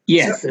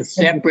 Yes, a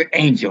separate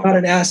angel. Not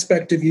an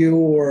aspect of you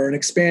or an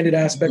expanded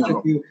aspect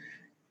of you.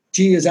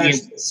 G is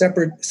actually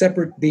a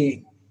separate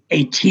being.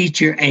 A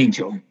teacher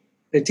angel.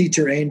 A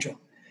teacher angel.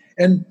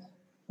 And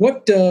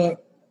what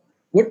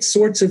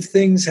sorts of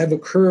things have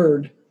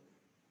occurred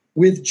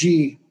with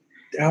G?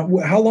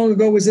 How long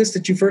ago was this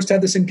that you first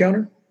had this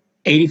encounter?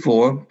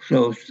 84,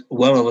 so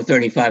well over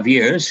 35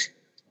 years.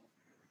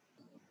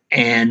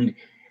 And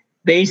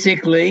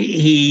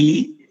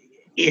basically,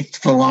 it's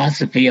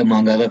philosophy,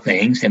 among other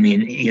things. I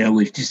mean,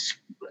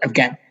 I've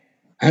got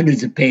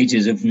hundreds of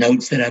pages of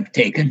notes that I've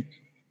taken.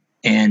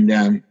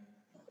 And,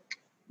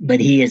 but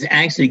he has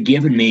actually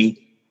given me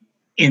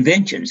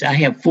inventions. I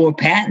have 4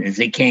 patents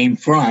that came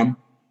from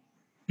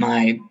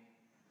my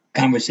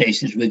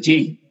conversations with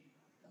G.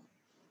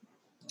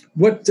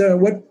 What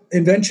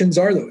inventions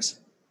are those?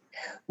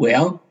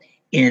 Well,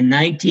 in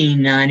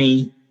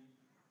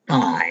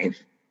 1995,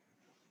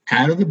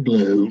 out of the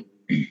blue,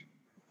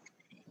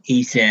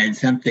 he said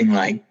something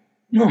like,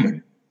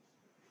 Norman,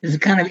 there's a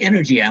kind of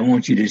energy I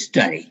want you to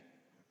study.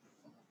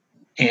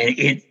 And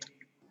it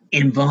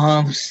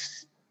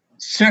involves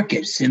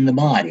circuits in the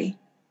body.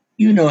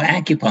 You know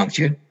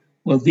acupuncture.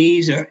 Well,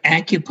 these are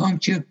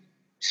acupuncture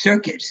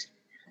circuits.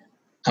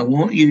 I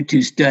want you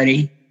to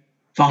study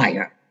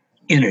fire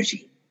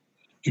energy.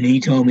 And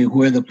he told me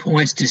where the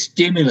points to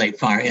stimulate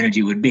fire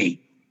energy would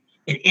be.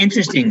 And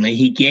interestingly,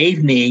 he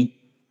gave me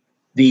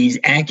these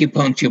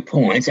acupuncture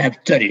points. I've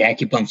studied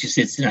acupuncture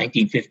since the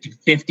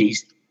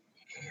 1950s,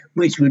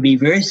 which would be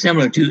very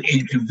similar to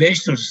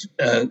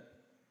interventional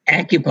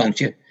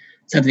acupuncture,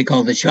 something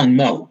called the Chung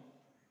Mo.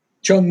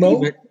 Chung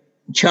Mo?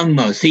 Chung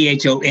Mo,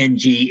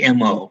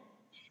 CHONGMO.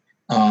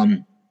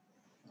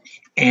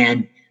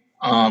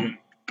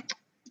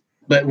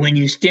 But when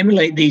you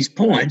stimulate these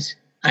points,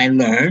 I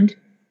learned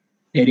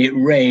that it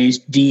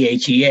raised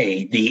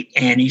DHEA, the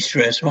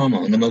anti-stress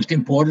hormone, the most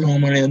important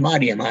hormone in the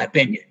body, in my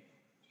opinion.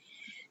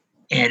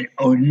 And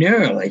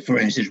ordinarily, for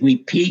instance, we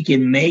peak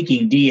in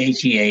making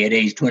DHEA at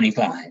age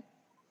 25.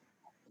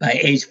 By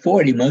age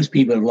 40, most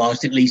people have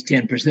lost at least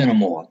 10% or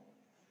more.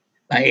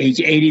 By age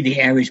 80, the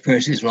average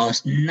person has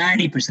lost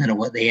 90% of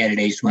what they had at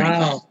age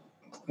 25. Wow.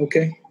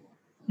 Okay.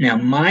 Now,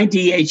 my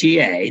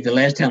DHEA, the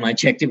last time I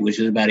checked it, which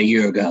was about a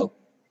year ago,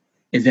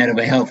 is that of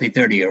a healthy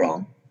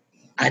 30-year-old.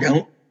 I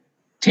don't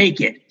take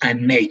it, I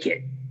make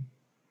it.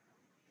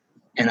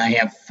 And I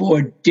have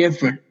 4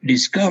 different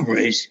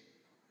discoveries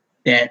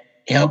that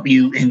help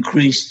you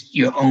increase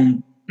your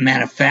own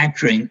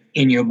manufacturing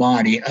in your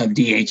body of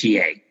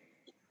DHEA.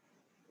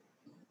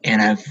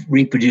 And I've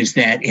reproduced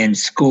that in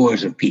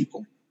scores of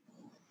people.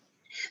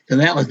 So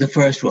that was the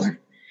first one.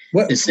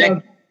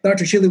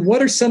 Dr. Shealy,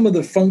 what are some of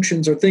the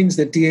functions or things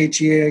that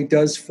DHEA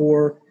does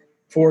for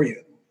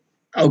you?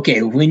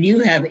 Okay, when you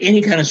have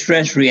any kind of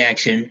stress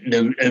reaction,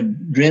 the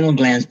adrenal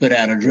glands put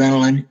out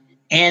adrenaline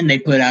and they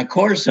put out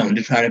cortisone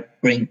to try to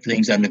bring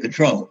things under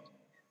control.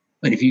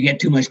 But if you get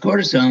too much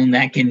cortisone,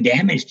 that can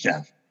damage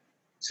stuff.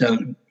 So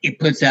it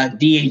puts out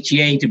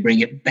DHEA to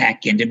bring it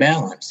back into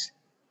balance.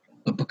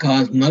 But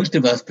because most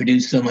of us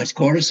produce so much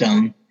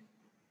cortisone,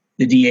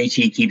 the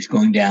DHEA keeps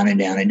going down and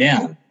down and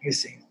down. I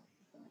see.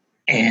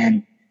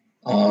 And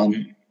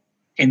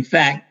in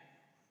fact,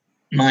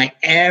 my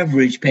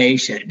average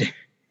patient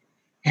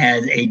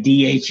has a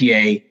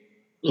DHEA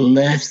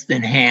less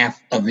than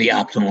half of the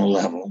optimal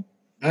level.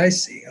 I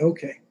see.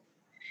 Okay.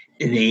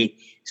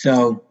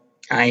 So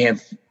I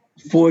have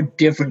 4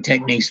 different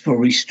techniques for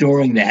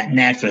restoring that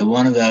naturally.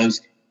 One of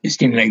those is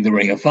stimulating the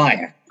ring of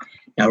fire.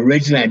 Now,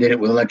 originally I did it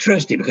with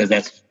electricity because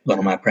that's one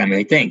of my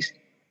primary things.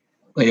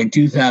 But in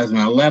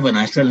 2011,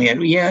 I suddenly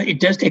had, it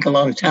does take a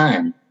lot of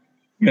time.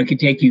 It can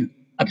take you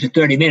up to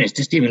 30 minutes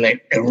to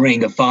stimulate a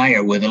ring of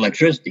fire with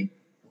electricity.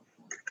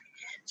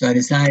 So I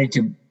decided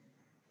to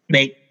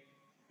make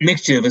a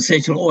mixture of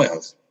essential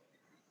oils.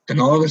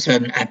 And all of a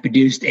sudden, I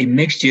produced a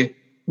mixture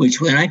which,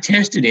 when I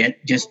tested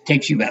it, just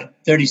takes you about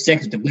 30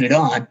 seconds to put it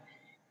on,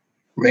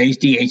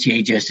 raised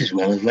DHEA just as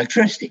well as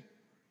electricity.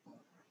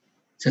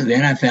 So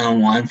then I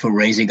found one for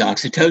raising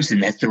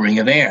oxytocin. That's the ring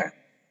of air.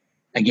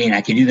 Again,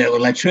 I can do that with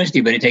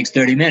electricity, but it takes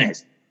 30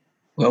 minutes.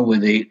 Well,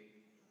 with the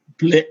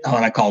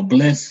what I call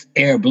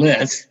Air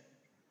Bliss,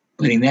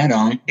 putting that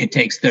on, it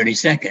takes 30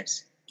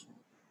 seconds.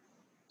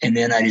 And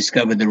then I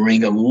discovered the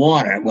ring of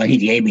water. Well, he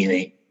gave me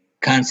the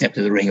concept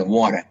of the ring of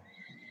water.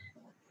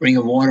 Ring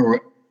of water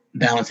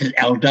balances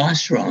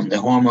aldosterone, the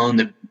hormone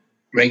that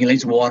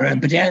regulates water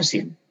and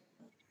potassium.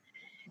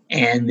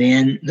 And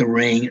then the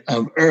ring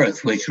of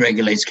earth, which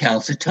regulates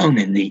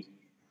calcitonin, the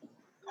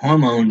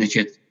hormone that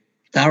your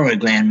thyroid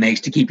gland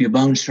makes to keep your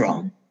bones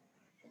strong.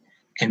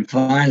 And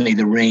finally,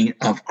 the ring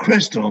of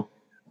crystal,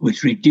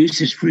 which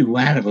reduces free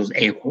radicals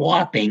a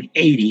whopping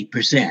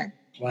 80%.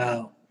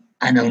 Wow.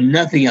 I know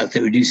nothing else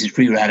that reduces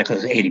free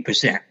radicals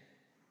 80%.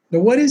 Now,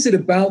 what is it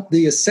about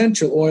the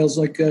essential oils?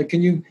 Like,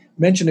 can you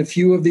mention a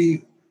few of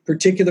the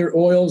particular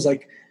oils?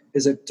 Like,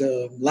 is it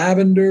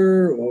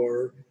lavender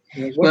or?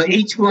 Well,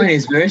 each one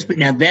is very specific.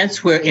 Now,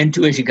 that's where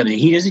intuition comes in.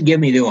 He doesn't give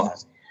me the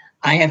oils.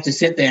 I have to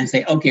sit there and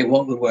say, okay,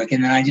 what would work?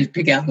 And then I just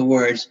pick out the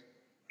words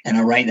and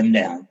I write them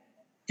down.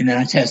 And then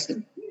I test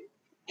them.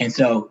 And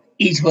so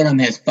each one of them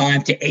has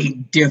 5 to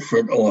 8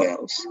 different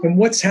oils. And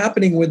what's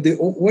happening with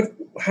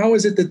how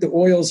is it that the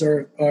oils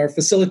are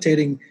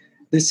facilitating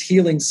this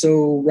healing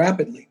so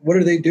rapidly? What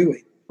are they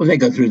doing? Well, they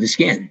go through the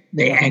skin.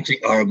 They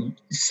actually are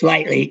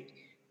slightly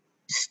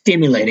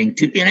stimulating and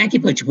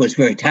acupuncture was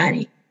very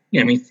tiny.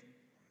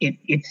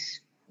 It's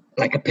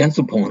like a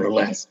pencil point or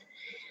less.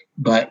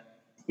 But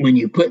when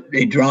you put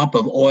a drop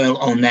of oil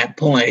on that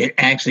point, it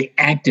actually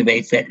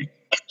activates that,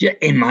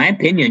 in my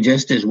opinion,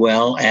 just as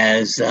well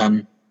as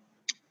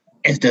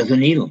does a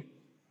needle.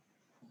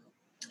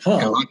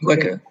 A lot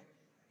quicker.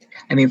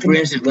 For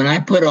instance, when I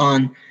put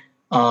on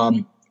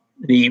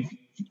the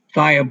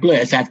Fire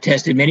Bliss, I've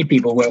tested many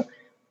people where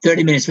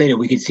 30 minutes later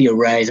we could see a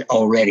rise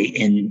already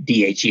in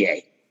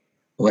DHEA.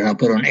 When I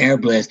put on Air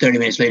Bliss, 30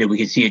 minutes later we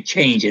could see a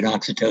change in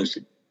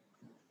oxytocin.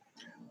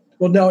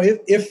 Well, now,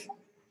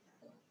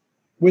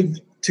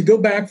 to go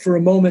back for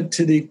a moment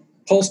to the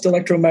pulsed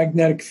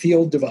electromagnetic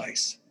field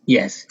device.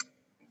 Yes.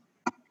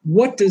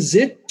 What does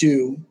it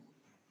do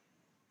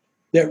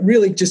that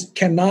really just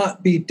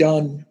cannot be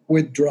done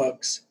with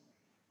drugs?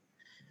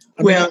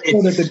 I know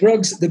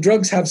that the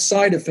drugs have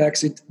side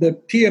effects. The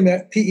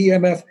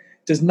PEMF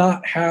does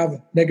not have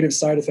negative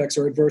side effects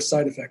or adverse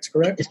side effects,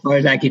 correct? As far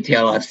as I can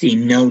tell, I've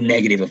seen no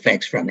negative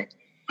effects from it.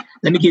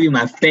 Let me give you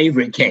my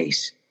favorite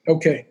case.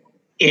 Okay.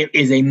 It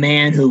is a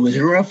man who was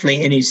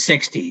roughly in his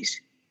 60s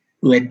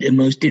who had the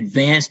most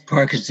advanced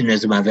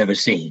Parkinsonism I've ever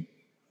seen.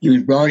 He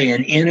was brought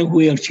in a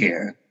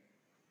wheelchair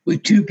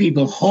with 2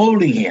 people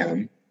holding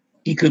him.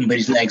 He couldn't put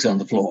his legs on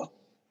the floor.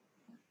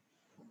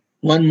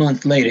 1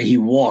 month later, he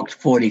walked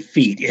 40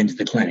 feet into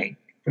the clinic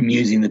from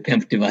using the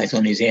PEMF device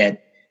on his head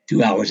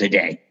 2 hours a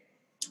day.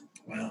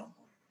 Wow.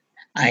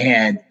 I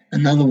had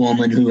another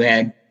woman who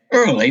had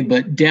early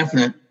but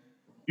definite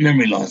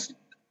memory loss,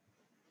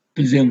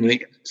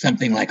 presumably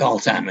something like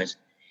Alzheimer's.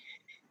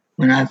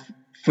 When I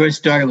first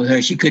started with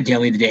her, she could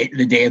tell me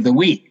the day of the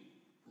week.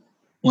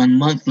 1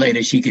 month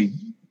later, she could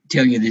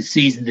tell you the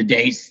season, the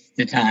dates,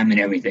 the time, and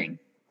everything.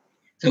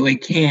 So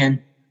it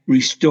can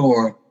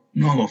restore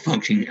normal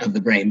functioning of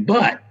the brain.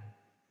 But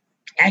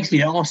actually,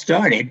 it all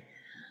started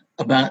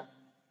about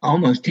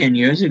almost 10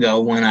 years ago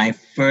when I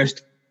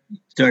first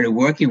started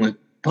working with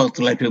pulsed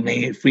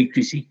electromagnetic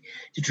frequency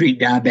to treat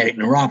diabetic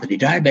neuropathy.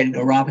 Diabetic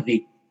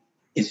neuropathy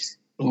is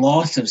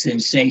loss of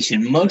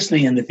sensation,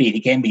 mostly in the feet.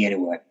 It can be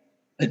anywhere.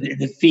 But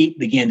the feet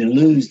begin to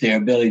lose their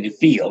ability to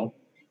feel,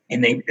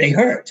 and they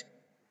hurt.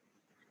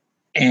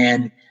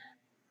 And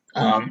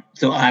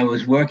so I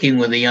was working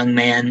with a young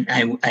man.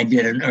 I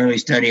did an early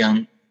study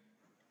on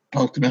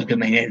pulsed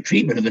electromagnetic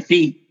treatment of the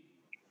feet.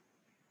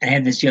 I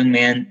had this young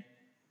man,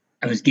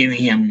 I was giving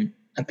him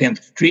a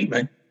PEMF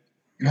treatment,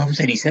 and all of a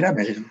sudden he sat up.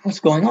 I said, "What's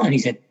going on?" He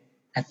said,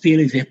 "I feel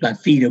as if my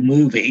feet are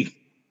moving."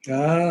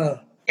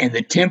 And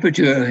the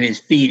temperature of his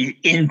feet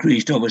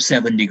increased over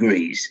 7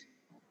 degrees.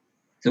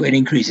 So it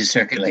increases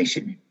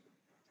circulation.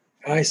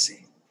 I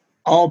see.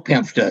 All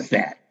PEMF does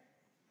that.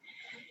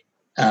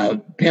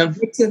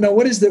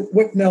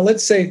 PEMF. Now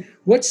let's say,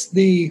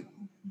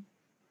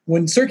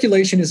 when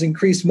circulation is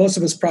increased, most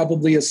of us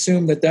probably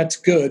assume that that's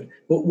good,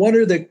 but what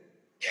are the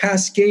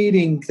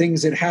cascading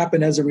things that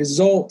happen as a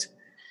result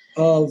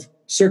of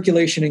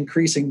circulation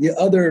increasing, the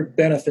other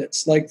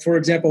benefits? Like, for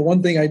example,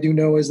 one thing I do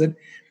know is that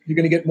you're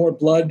going to get more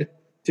blood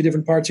to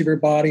different parts of your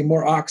body,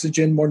 more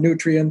oxygen, more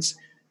nutrients,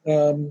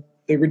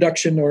 the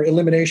reduction or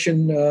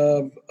elimination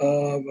of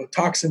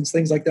toxins,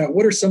 things like that.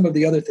 What are some of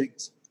the other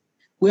things?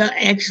 Well,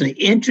 actually,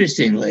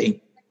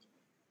 interestingly,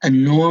 a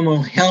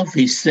normal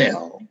healthy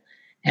cell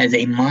has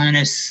a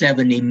minus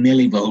 70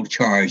 millivolt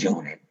charge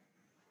on it.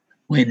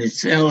 When the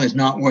cell is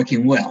not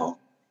working well,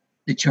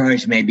 the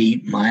charge may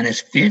be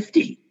minus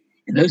 50,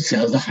 and those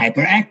cells are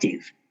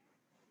hyperactive.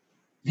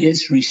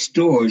 This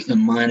restores the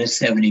minus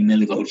 70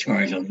 millivolt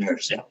charge on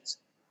nerve cells.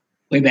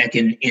 Way back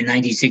in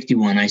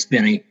 1961, I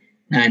spent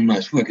 9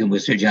 months working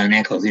with Sir John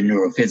Eccles in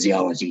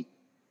neurophysiology,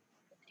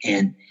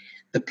 and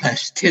the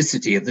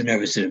plasticity of the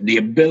nervous system, the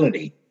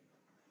ability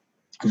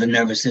of the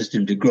nervous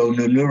system to grow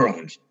new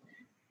neurons,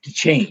 to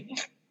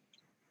change.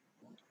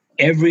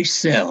 Every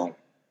cell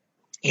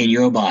in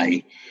your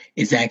body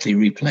is actually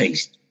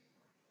replaced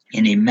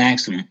in a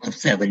maximum of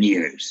 7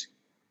 years.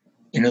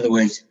 In other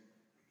words,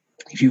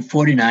 if you're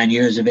 49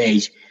 years of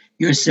age,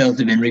 your cells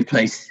have been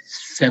replaced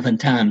 7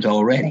 times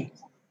already.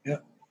 Yeah.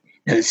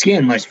 Now, the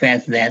skin much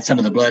faster than that, some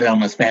of the blood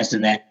elements faster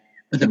than that,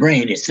 but the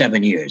brain is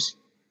 7 years.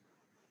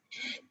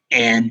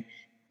 And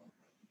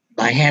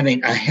by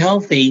having a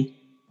healthy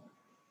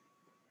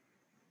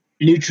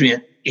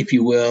nutrient, if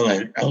you will,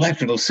 an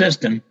electrical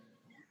system,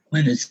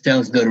 when the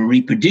cells go to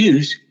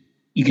reproduce,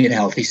 you get a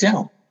healthy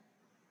cell.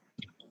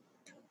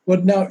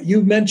 Well, now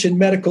you mentioned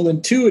medical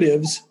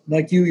intuitives,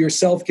 like you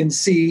yourself can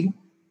see,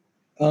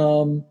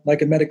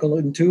 like a medical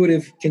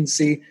intuitive can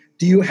see.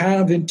 Do you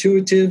have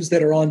intuitives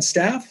that are on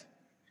staff?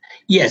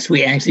 Yes,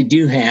 we actually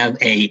do have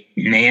a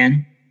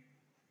man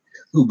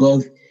who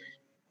both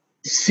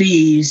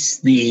sees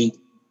the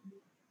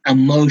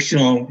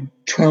emotional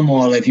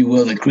turmoil, if you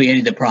will, that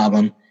created the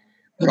problem,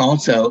 but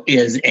also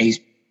is a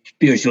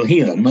spiritual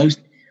healer.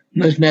 Most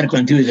medical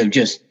intuitives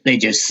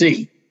just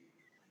see.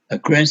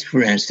 Chris,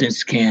 for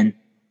instance, can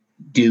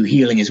do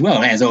healing as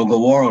well, as Olga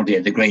Worrell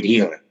did, the great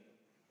healer.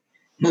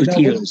 Most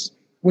healers.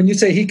 When you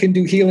say he can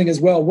do healing as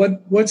well,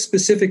 what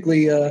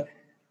specifically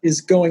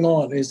is going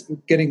on, is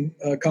getting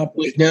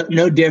accomplished?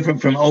 No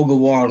different from Olga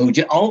Worrell, who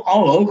all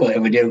Olga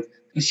ever did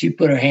was she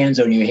put her hands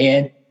on your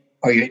head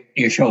or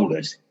your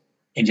shoulders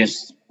and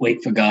just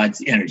wait for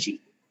God's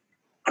energy.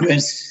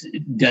 Chris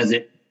does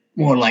it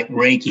more like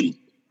Reiki,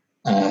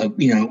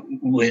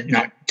 with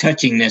not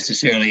touching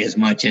necessarily as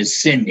much as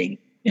sending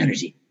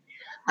energy.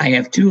 I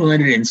have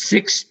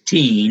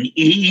 216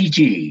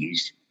 EEGs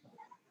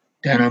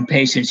done on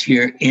patients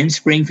here in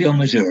Springfield,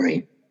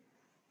 Missouri,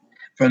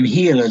 from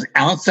healers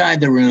outside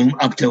the room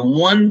up to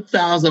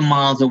 1,000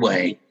 miles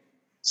away,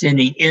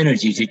 sending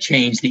energy to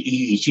change the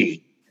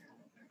EEG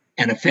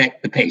and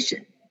affect the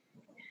patient.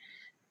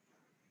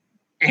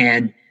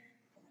 And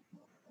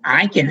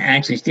I can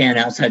actually stand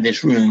outside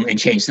this room and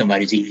change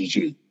somebody's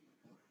EEG.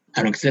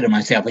 I don't consider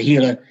myself a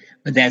healer,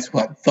 but that's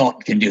what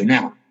thought can do.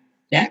 Now,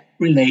 that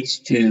relates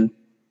to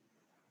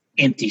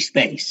empty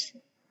space.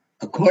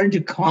 According to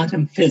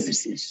quantum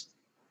physicists,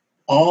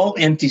 all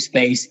empty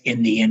space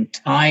in the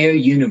entire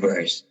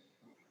universe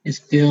is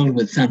filled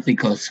with something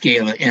called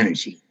scalar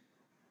energy.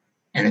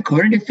 And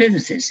according to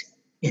physicists,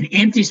 in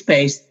empty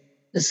space,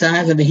 the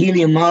size of a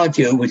helium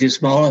molecule, which is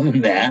smaller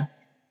than that,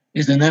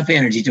 is enough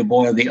energy to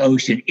boil the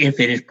ocean if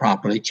it is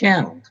properly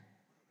channeled.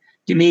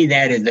 To me,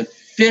 that is the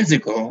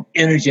physical,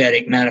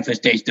 energetic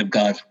manifestation of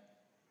God's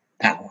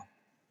power.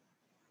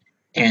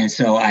 And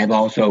so I've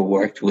also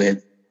worked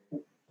with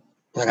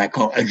what I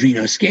call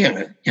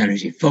adrenoscalar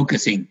energy,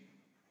 focusing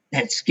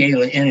that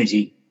scalar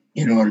energy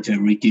in order to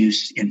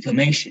reduce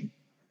inflammation.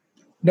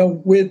 Now,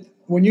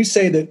 when you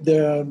say that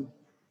the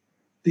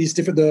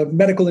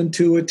medical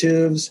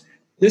intuitives,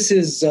 this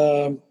is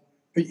in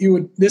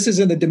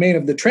the domain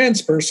of the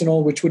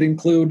transpersonal, which would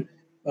include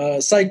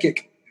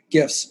psychic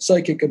gifts,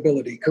 psychic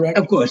ability, correct?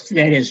 Of course,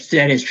 that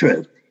is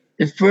true.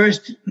 The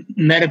first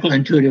medical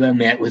intuitive I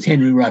met was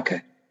Henry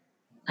Rucker.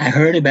 I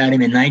heard about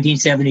him in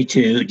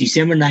 1972,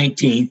 December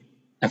 19th.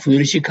 I flew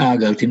to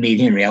Chicago to meet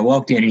Henry. I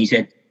walked in and he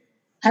said,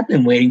 "I've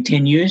been waiting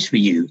 10 years for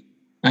you.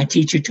 My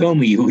teacher told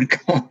me you would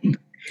come.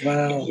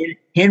 Wow.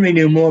 Henry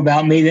knew more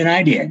about me than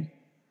I did.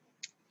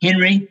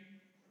 Henry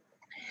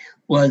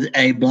was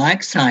a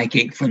black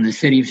psychic from the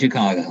city of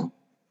Chicago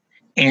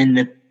and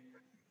the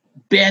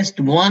best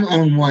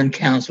one-on-one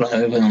counselor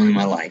I've ever known in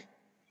my life.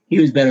 He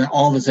was better than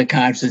all the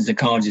psychiatrists and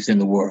psychologists in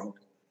the world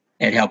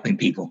at helping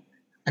people.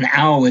 An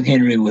hour with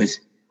Henry was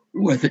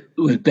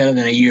better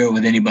than a year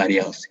with anybody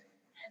else.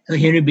 So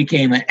Henry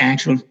became an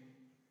actual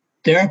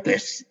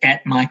therapist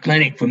at my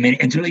clinic for many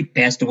until he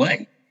passed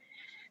away.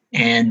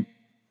 And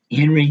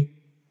Henry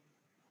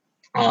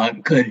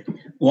could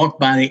walk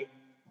by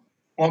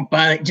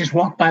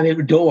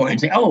the door and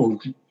say,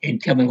 "Oh,"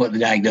 and tell me what the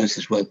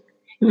diagnosis was.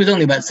 He was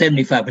only about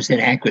 75%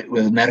 accurate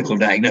with medical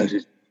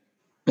diagnosis,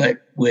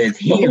 but with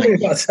healing, only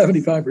about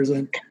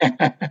 75%.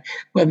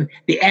 Well,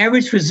 the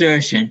average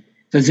physician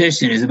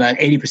is about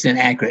 80%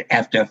 accurate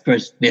after a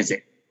first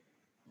visit.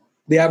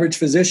 The average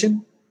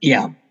physician?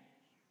 Yeah.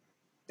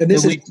 And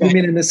this is, you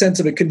mean in the sense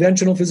of a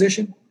conventional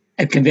physician?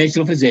 A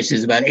conventional physician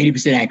is about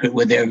 80% accurate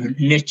with their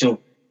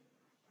initial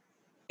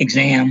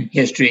exam,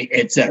 history,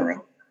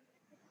 etc.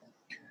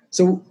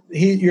 So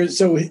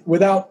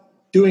without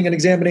doing an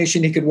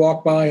examination, he could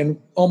walk by and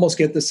almost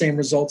get the same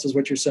results as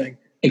what you're saying.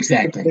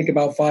 Exactly. I think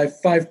about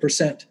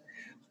 5%.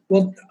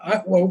 Well,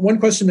 one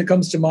question that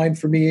comes to mind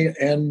for me,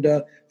 and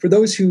for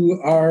those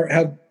who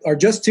are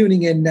just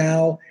tuning in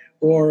now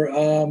or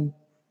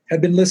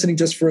have been listening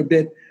just for a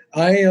bit,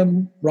 I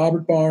am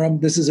Robert Barham.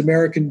 This is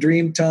American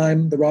Dream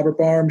Time, the Robert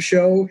Barham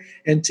Show,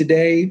 and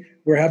today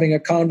we're having a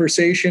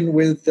conversation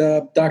with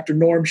Dr.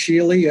 Norm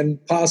Shealy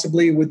and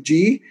possibly with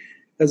G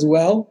as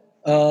well,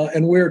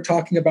 and we're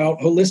talking about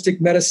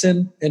holistic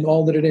medicine and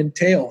all that it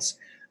entails.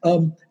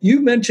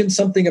 You mentioned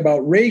something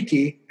about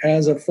Reiki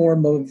as a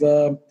form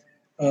of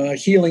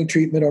healing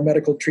treatment or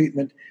medical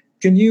treatment.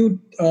 Can you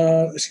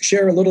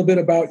share a little bit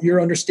about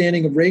your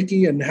understanding of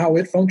Reiki and how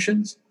it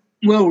functions?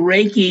 Well,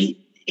 Reiki,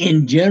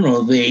 in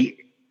general, the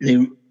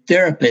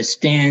therapist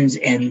stands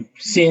and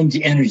sends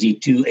energy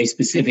to a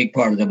specific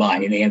part of the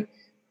body. They have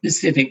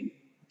specific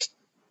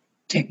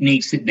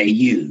techniques that they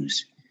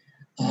use.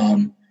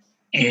 And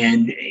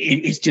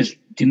it's just,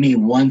 to me,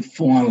 one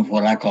form of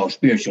what I call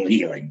spiritual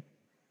healing.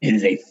 It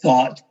is a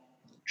thought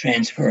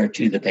transfer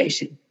to the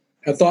patient.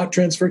 A thought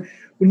transfer.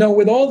 Now,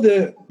 with all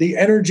the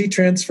energy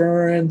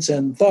transference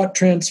and thought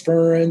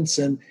transference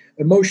and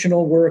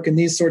emotional work and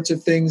these sorts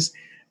of things,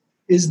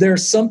 is there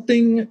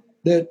something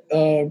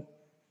that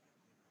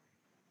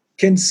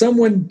can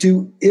someone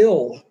do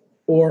ill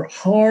or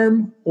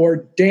harm or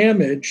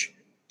damage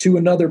to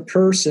another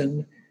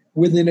person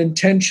with an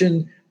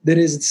intention that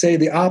is, say,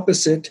 the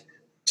opposite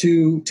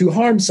to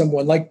harm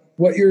someone? Like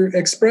what you're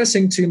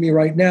expressing to me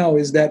right now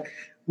is that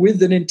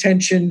with an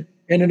intention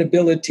and an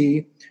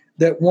ability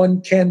that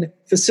one can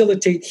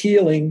facilitate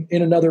healing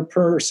in another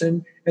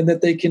person and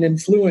that they can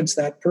influence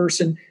that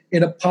person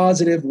in a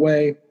positive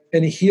way,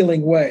 in a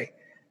healing way.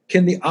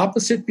 Can the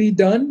opposite be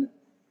done?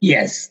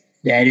 Yes,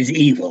 that is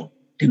evil.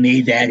 To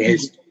me, that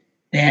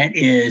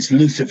is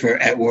Lucifer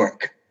at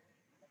work.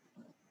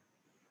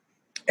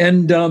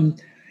 And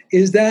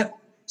is that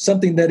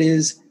something that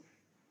is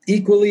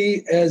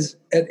equally as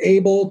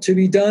able to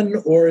be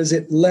done, or is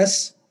it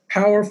less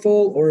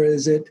powerful, or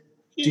is it?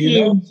 Do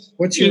you know?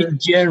 In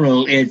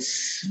general,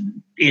 it's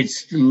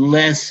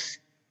less.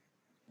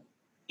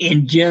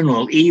 In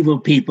general, evil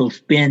people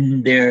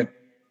spend their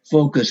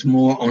focus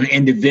more on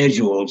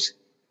individuals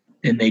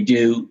than they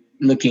do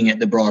looking at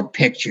the broad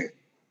picture.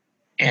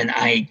 And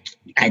I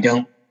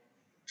don't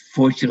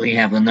fortunately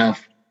have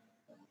enough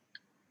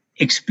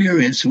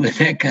experience with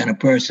that kind of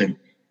person.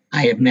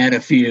 I have met a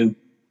few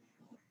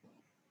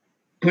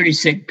pretty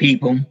sick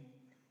people,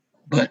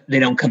 but they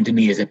don't come to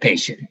me as a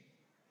patient.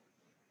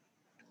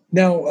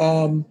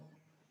 Now,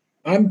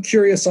 I'm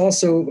curious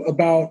also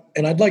about,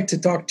 and I'd like to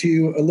talk to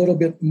you a little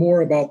bit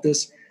more about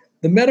this,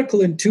 the medical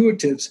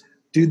intuitives.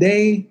 Do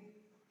they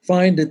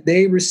find that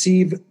they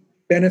receive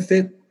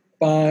benefit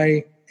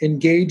by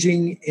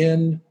engaging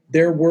in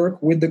their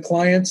work with the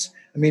clients?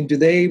 I mean, do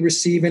they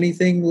receive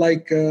anything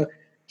like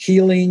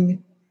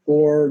healing,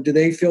 or do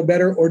they feel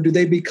better, or do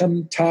they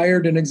become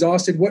tired and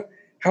exhausted?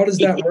 How does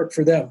that work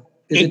for them?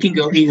 It can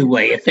go either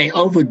way. If they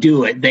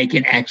overdo it, they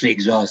can actually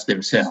exhaust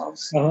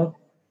themselves. Uh-huh.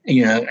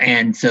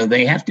 And so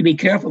they have to be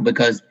careful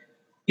because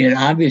it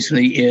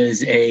obviously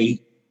is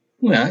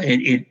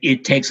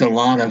it takes a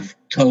lot of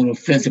total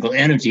physical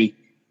energy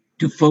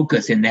to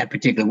focus in that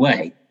particular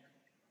way.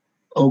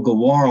 Olga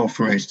Warrell,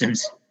 for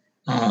instance,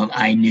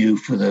 I knew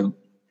from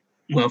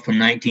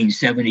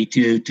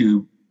 1972 to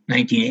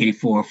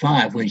 1984 or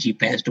 5 when she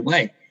passed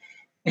away.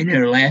 And in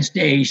her last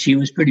days, she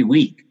was pretty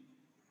weak.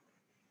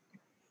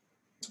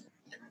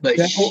 But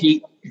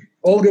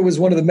Olga was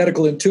one of the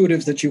medical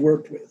intuitives that you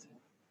worked with.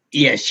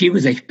 Yes, she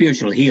was a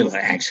spiritual healer,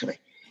 actually.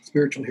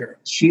 Spiritual healer.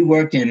 She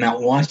worked in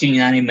Mount Washington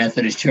United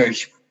Methodist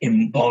Church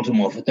in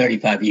Baltimore for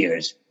 35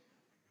 years.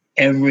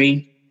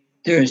 Every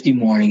Thursday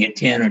morning at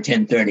 10 or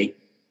 10:30,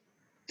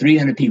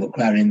 300 people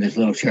crowded in this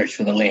little church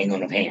for the laying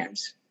on of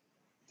hands.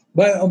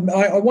 But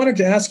I wanted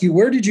to ask you,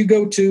 where did you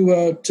go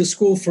to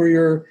school for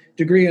your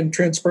degree in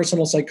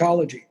transpersonal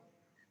psychology?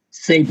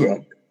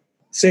 Saybrook.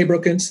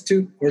 Saybrook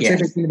Institute or Yes.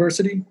 Saybrook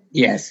University?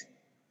 Yes.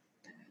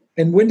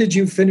 And when did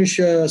you finish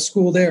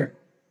school there?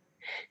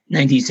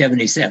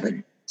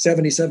 1977.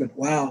 77.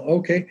 Wow.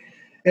 Okay.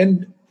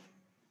 And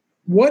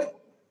what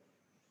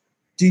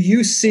do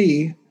you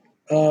see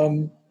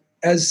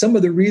as some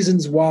of the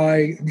reasons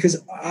why?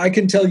 Because I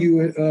can tell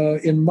you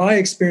in my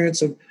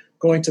experience of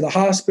going to the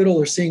hospital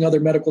or seeing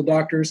other medical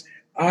doctors,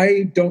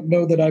 I don't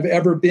know that I've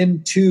ever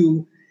been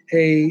to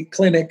a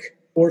clinic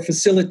or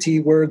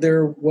facility where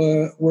there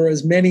were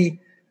as many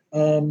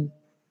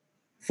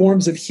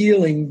forms of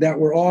healing that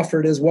were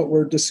offered as what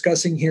we're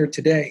discussing here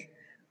today.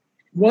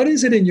 What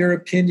is it, in your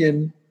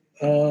opinion,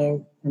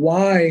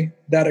 why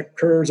that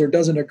occurs or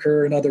doesn't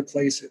occur in other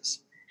places?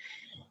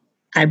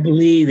 I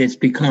believe it's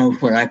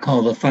because what I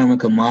call the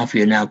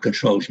pharmacomafia now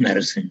controls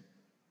medicine.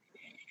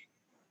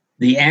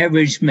 The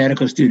average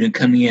medical student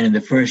coming in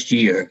the first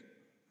year,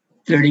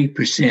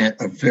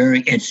 30% are very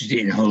interested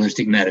in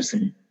holistic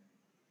medicine.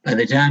 By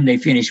the time they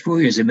finish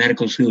 4 years of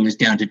medical school, it's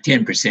down to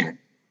 10%.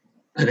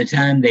 By the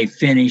time they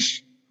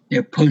finish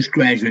their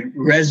postgraduate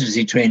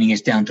residency training,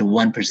 it's down to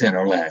 1%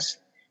 or less.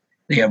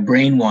 They are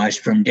brainwashed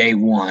from day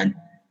one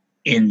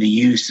in the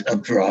use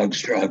of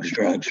drugs.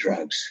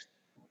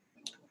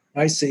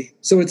 I see.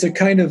 So it's a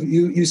kind of,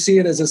 you see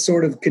it as a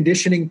sort of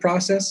conditioning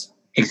process?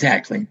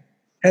 Exactly.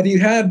 Have you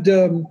had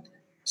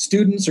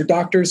students or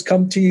doctors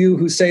come to you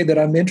who say that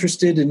I'm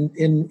interested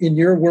in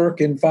your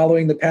work and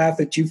following the path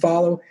that you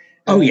follow?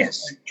 Oh,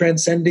 yes.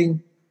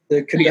 Transcending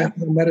the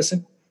conventional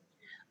medicine?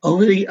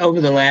 Over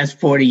the last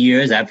 40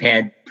 years, I've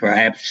had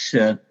perhaps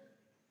at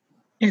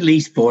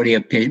least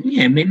 40,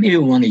 maybe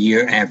one a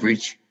year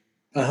average.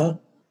 Uh-huh.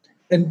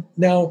 And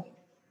now,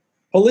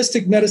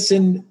 holistic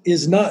medicine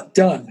is not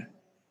done,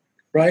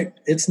 right?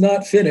 It's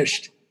not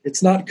finished.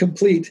 It's not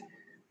complete.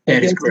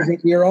 That is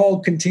correct. We are all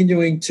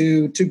continuing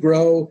to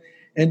grow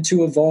and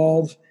to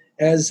evolve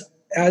as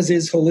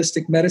is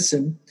holistic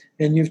medicine.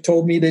 And you've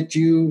told me that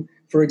you,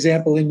 for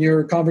example, in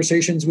your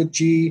conversations with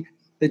G,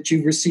 that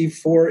you've received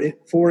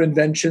four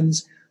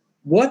inventions.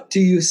 What do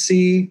you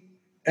see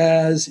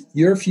as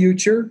your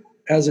future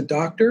as a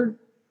doctor?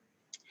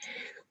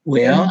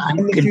 Well, I'm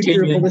the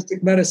future of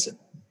holistic medicine.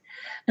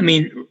 I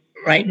mean,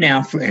 right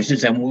now, for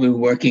instance, we're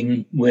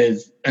working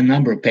with a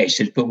number of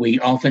patients, but we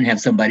often have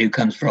somebody who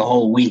comes for a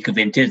whole week of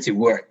intensive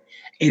work,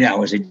 8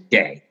 hours a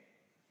day.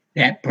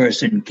 That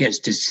person gets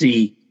to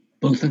see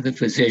both of the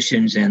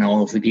physicians and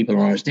all of the people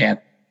on our staff,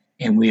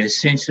 and we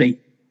essentially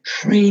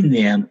train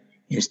them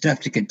in stuff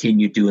to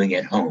continue doing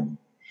at home.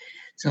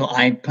 So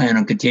I plan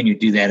on continuing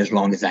to do that as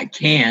long as I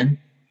can.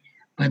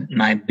 But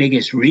my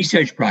biggest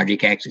research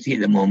project actually at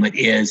the moment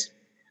is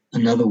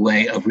another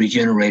way of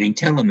regenerating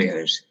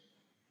telomeres.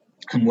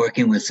 I'm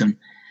working with some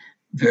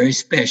very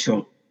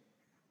special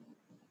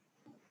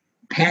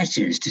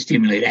patches to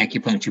stimulate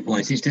acupuncture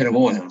points instead of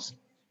oils.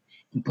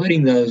 And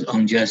putting those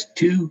on just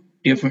 2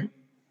 different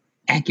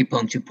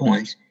acupuncture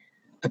points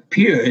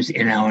appears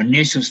in our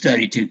initial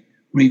study to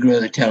regrow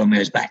the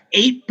telomeres by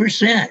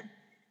 8%.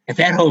 If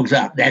that holds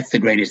up, that's the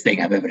greatest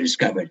thing I've ever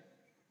discovered,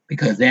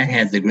 because that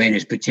has the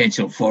greatest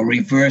potential for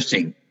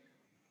reversing.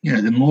 You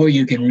know, the more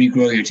you can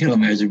regrow your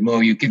telomeres, the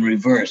more you can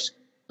reverse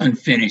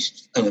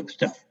unfinished other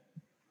stuff.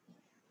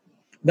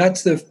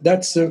 That's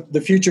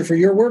the future for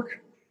your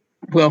work?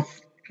 Well,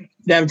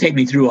 that'll take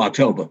me through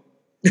October.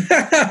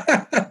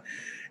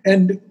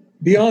 And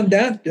beyond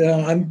that,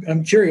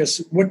 I'm curious.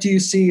 What do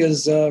you see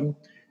as the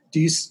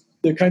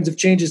kinds of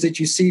changes that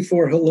you see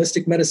for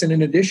holistic medicine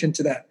in addition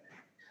to that?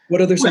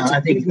 What other sorts of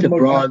I think the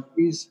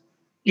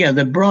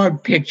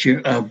broad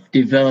picture of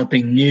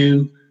developing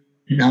new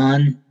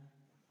non-drug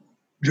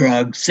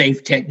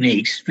safe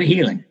techniques for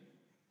healing.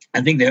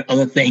 I think there are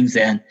other things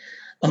than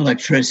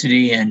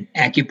electricity and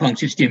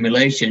acupuncture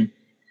stimulation.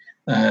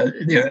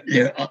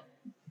 There are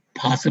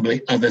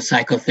possibly other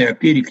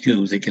psychotherapeutic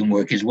tools that can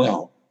work as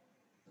well.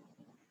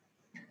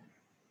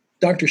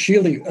 Dr.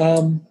 Shealy,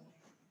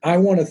 I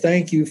want to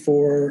thank you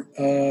for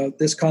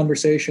this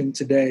conversation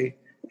today.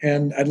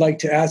 And I'd like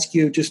to ask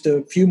you just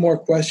a few more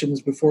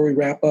questions before we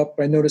wrap up.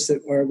 I noticed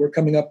that we're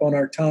coming up on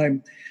our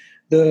time.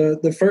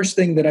 The first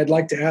thing that I'd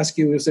like to ask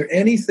you, is there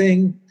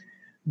anything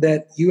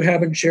that you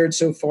haven't shared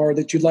so far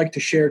that you'd like to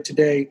share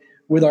today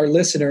with our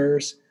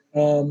listeners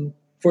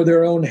for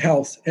their own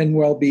health and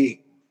well-being?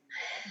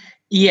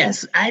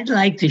 Yes, I'd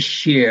like to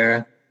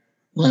share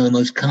one of the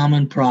most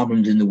common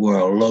problems in the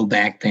world, low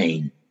back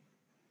pain.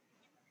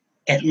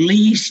 At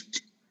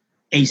least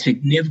a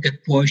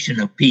significant portion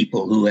of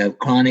people who have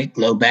chronic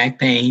low back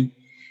pain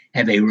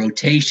have a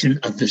rotation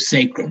of the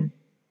sacrum.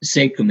 The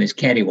sacrum is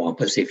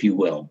cattywampus, if you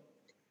will.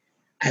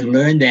 I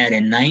learned that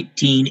in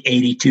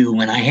 1982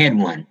 when I had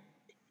one.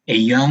 A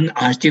young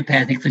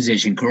osteopathic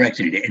physician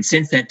corrected it. And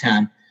since that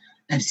time,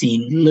 I've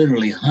seen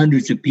literally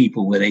hundreds of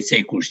people with a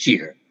sacral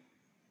shear.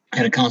 I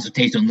had a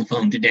consultation on the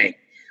phone today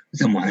with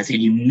someone. I said,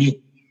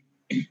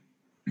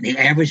 the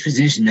average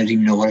physician doesn't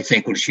even know what a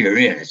sacral shear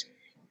is.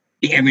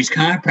 The average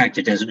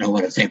chiropractor doesn't know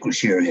what a sacral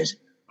shear is.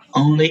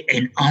 only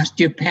an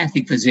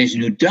osteopathic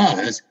physician who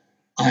does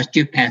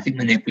osteopathic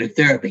manipulative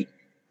therapy.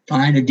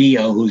 Find a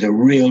DO who's a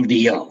real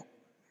DO.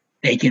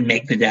 They can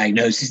make the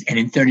diagnosis, and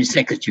in 30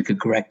 seconds, you can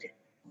correct it.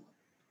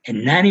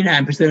 And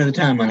 99% of the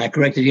time, when I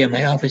correct it here in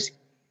my office,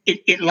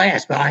 it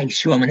lasts, but I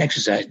show them an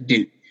exercise to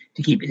do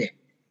to keep it there.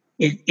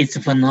 It's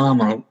a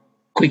phenomenal,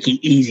 quickie,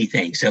 easy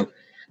thing. So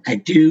I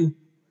do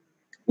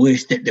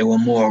wish that there were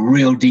more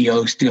real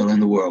DOs still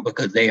in the world,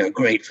 because they are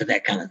great for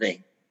that kind of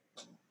thing.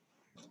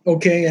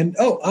 Okay, and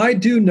I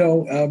do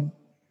know,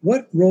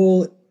 what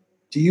role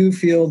do you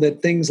feel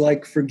that things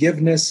like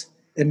forgiveness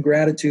and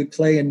gratitude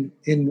play in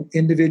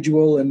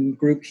individual and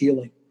group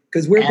healing?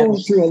 Because we're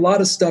going through a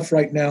lot of stuff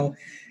right now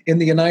in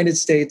the United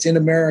States, in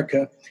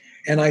America,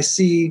 and I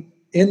see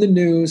in the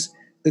news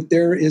that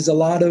there is a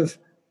lot of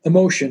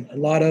emotion, a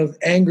lot of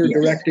anger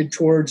directed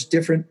towards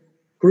different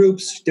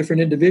groups,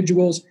 different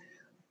individuals.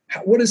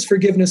 What does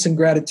forgiveness and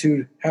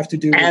gratitude have to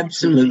do with?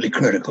 Absolutely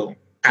critical.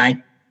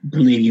 I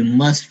believe you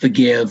must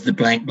forgive the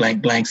blank,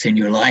 blank, blanks in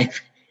your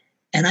life.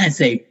 And I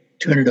say,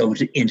 turn it over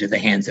into the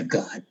hands of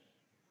God.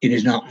 It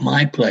is not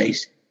my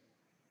place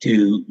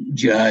to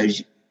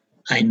judge.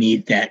 I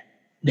need that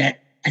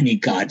I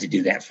need God to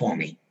do that for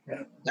me.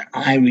 Yeah. But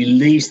I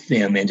release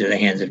them into the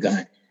hands of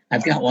God.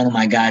 I've got one of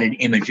my guided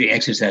imagery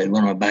exercises,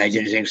 one of my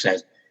biogenesis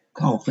exercises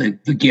called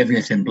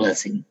forgiveness and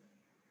blessing.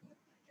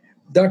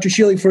 Dr.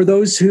 Shealy, for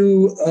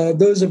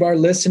those of our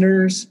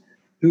listeners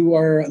who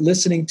are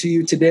listening to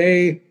you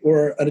today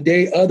or a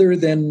day other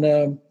than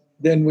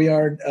we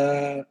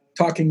are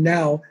talking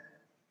now,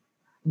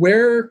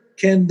 where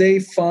can they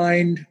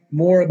find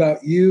more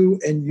about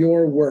you and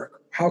your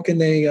work? How can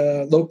they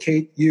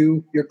locate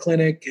you, your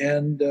clinic,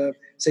 and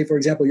say, for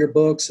example, your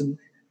books and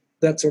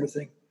that sort of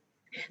thing?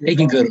 They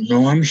can go to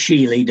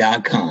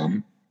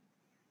normshealy.com.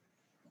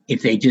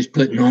 If they just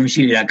put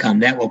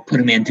normshealy.com, that will put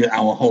them into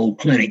our whole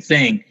clinic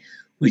thing,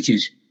 which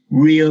is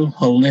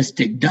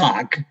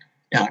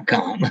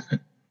realholisticdoc.com.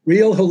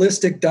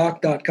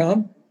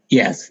 Realholisticdoc.com?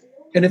 Yes.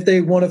 And if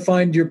they want to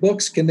find your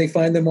books, can they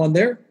find them on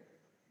there?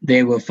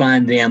 They will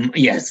find them,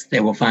 yes.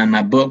 They will find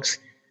my books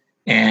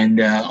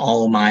and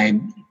all my,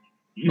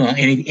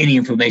 any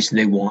information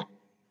they want.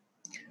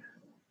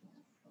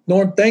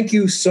 Norm, thank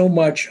you so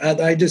much.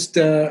 I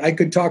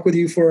could talk with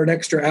you for an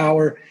extra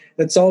hour.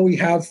 That's all we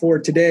have for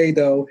today,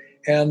 though.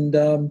 And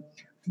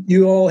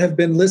you all have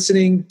been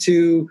listening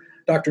to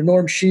Dr.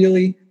 Norm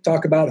Shealy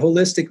talk about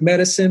holistic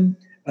medicine.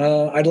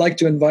 I'd like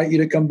to invite you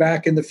to come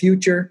back in the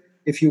future,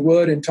 if you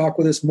would, and talk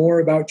with us more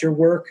about your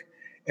work.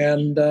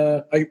 And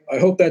I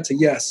hope that's a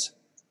yes.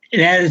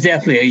 That is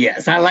definitely a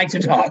yes. I like to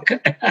talk.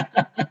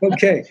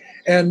 Okay.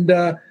 And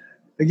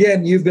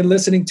again, you've been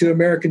listening to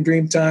American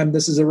Dreamtime.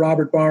 This is a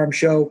Robert Barham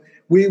show.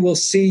 We will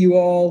see you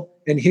all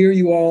and hear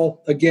you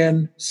all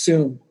again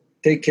soon.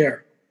 Take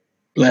care.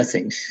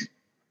 Blessings.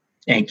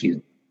 Thank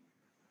you.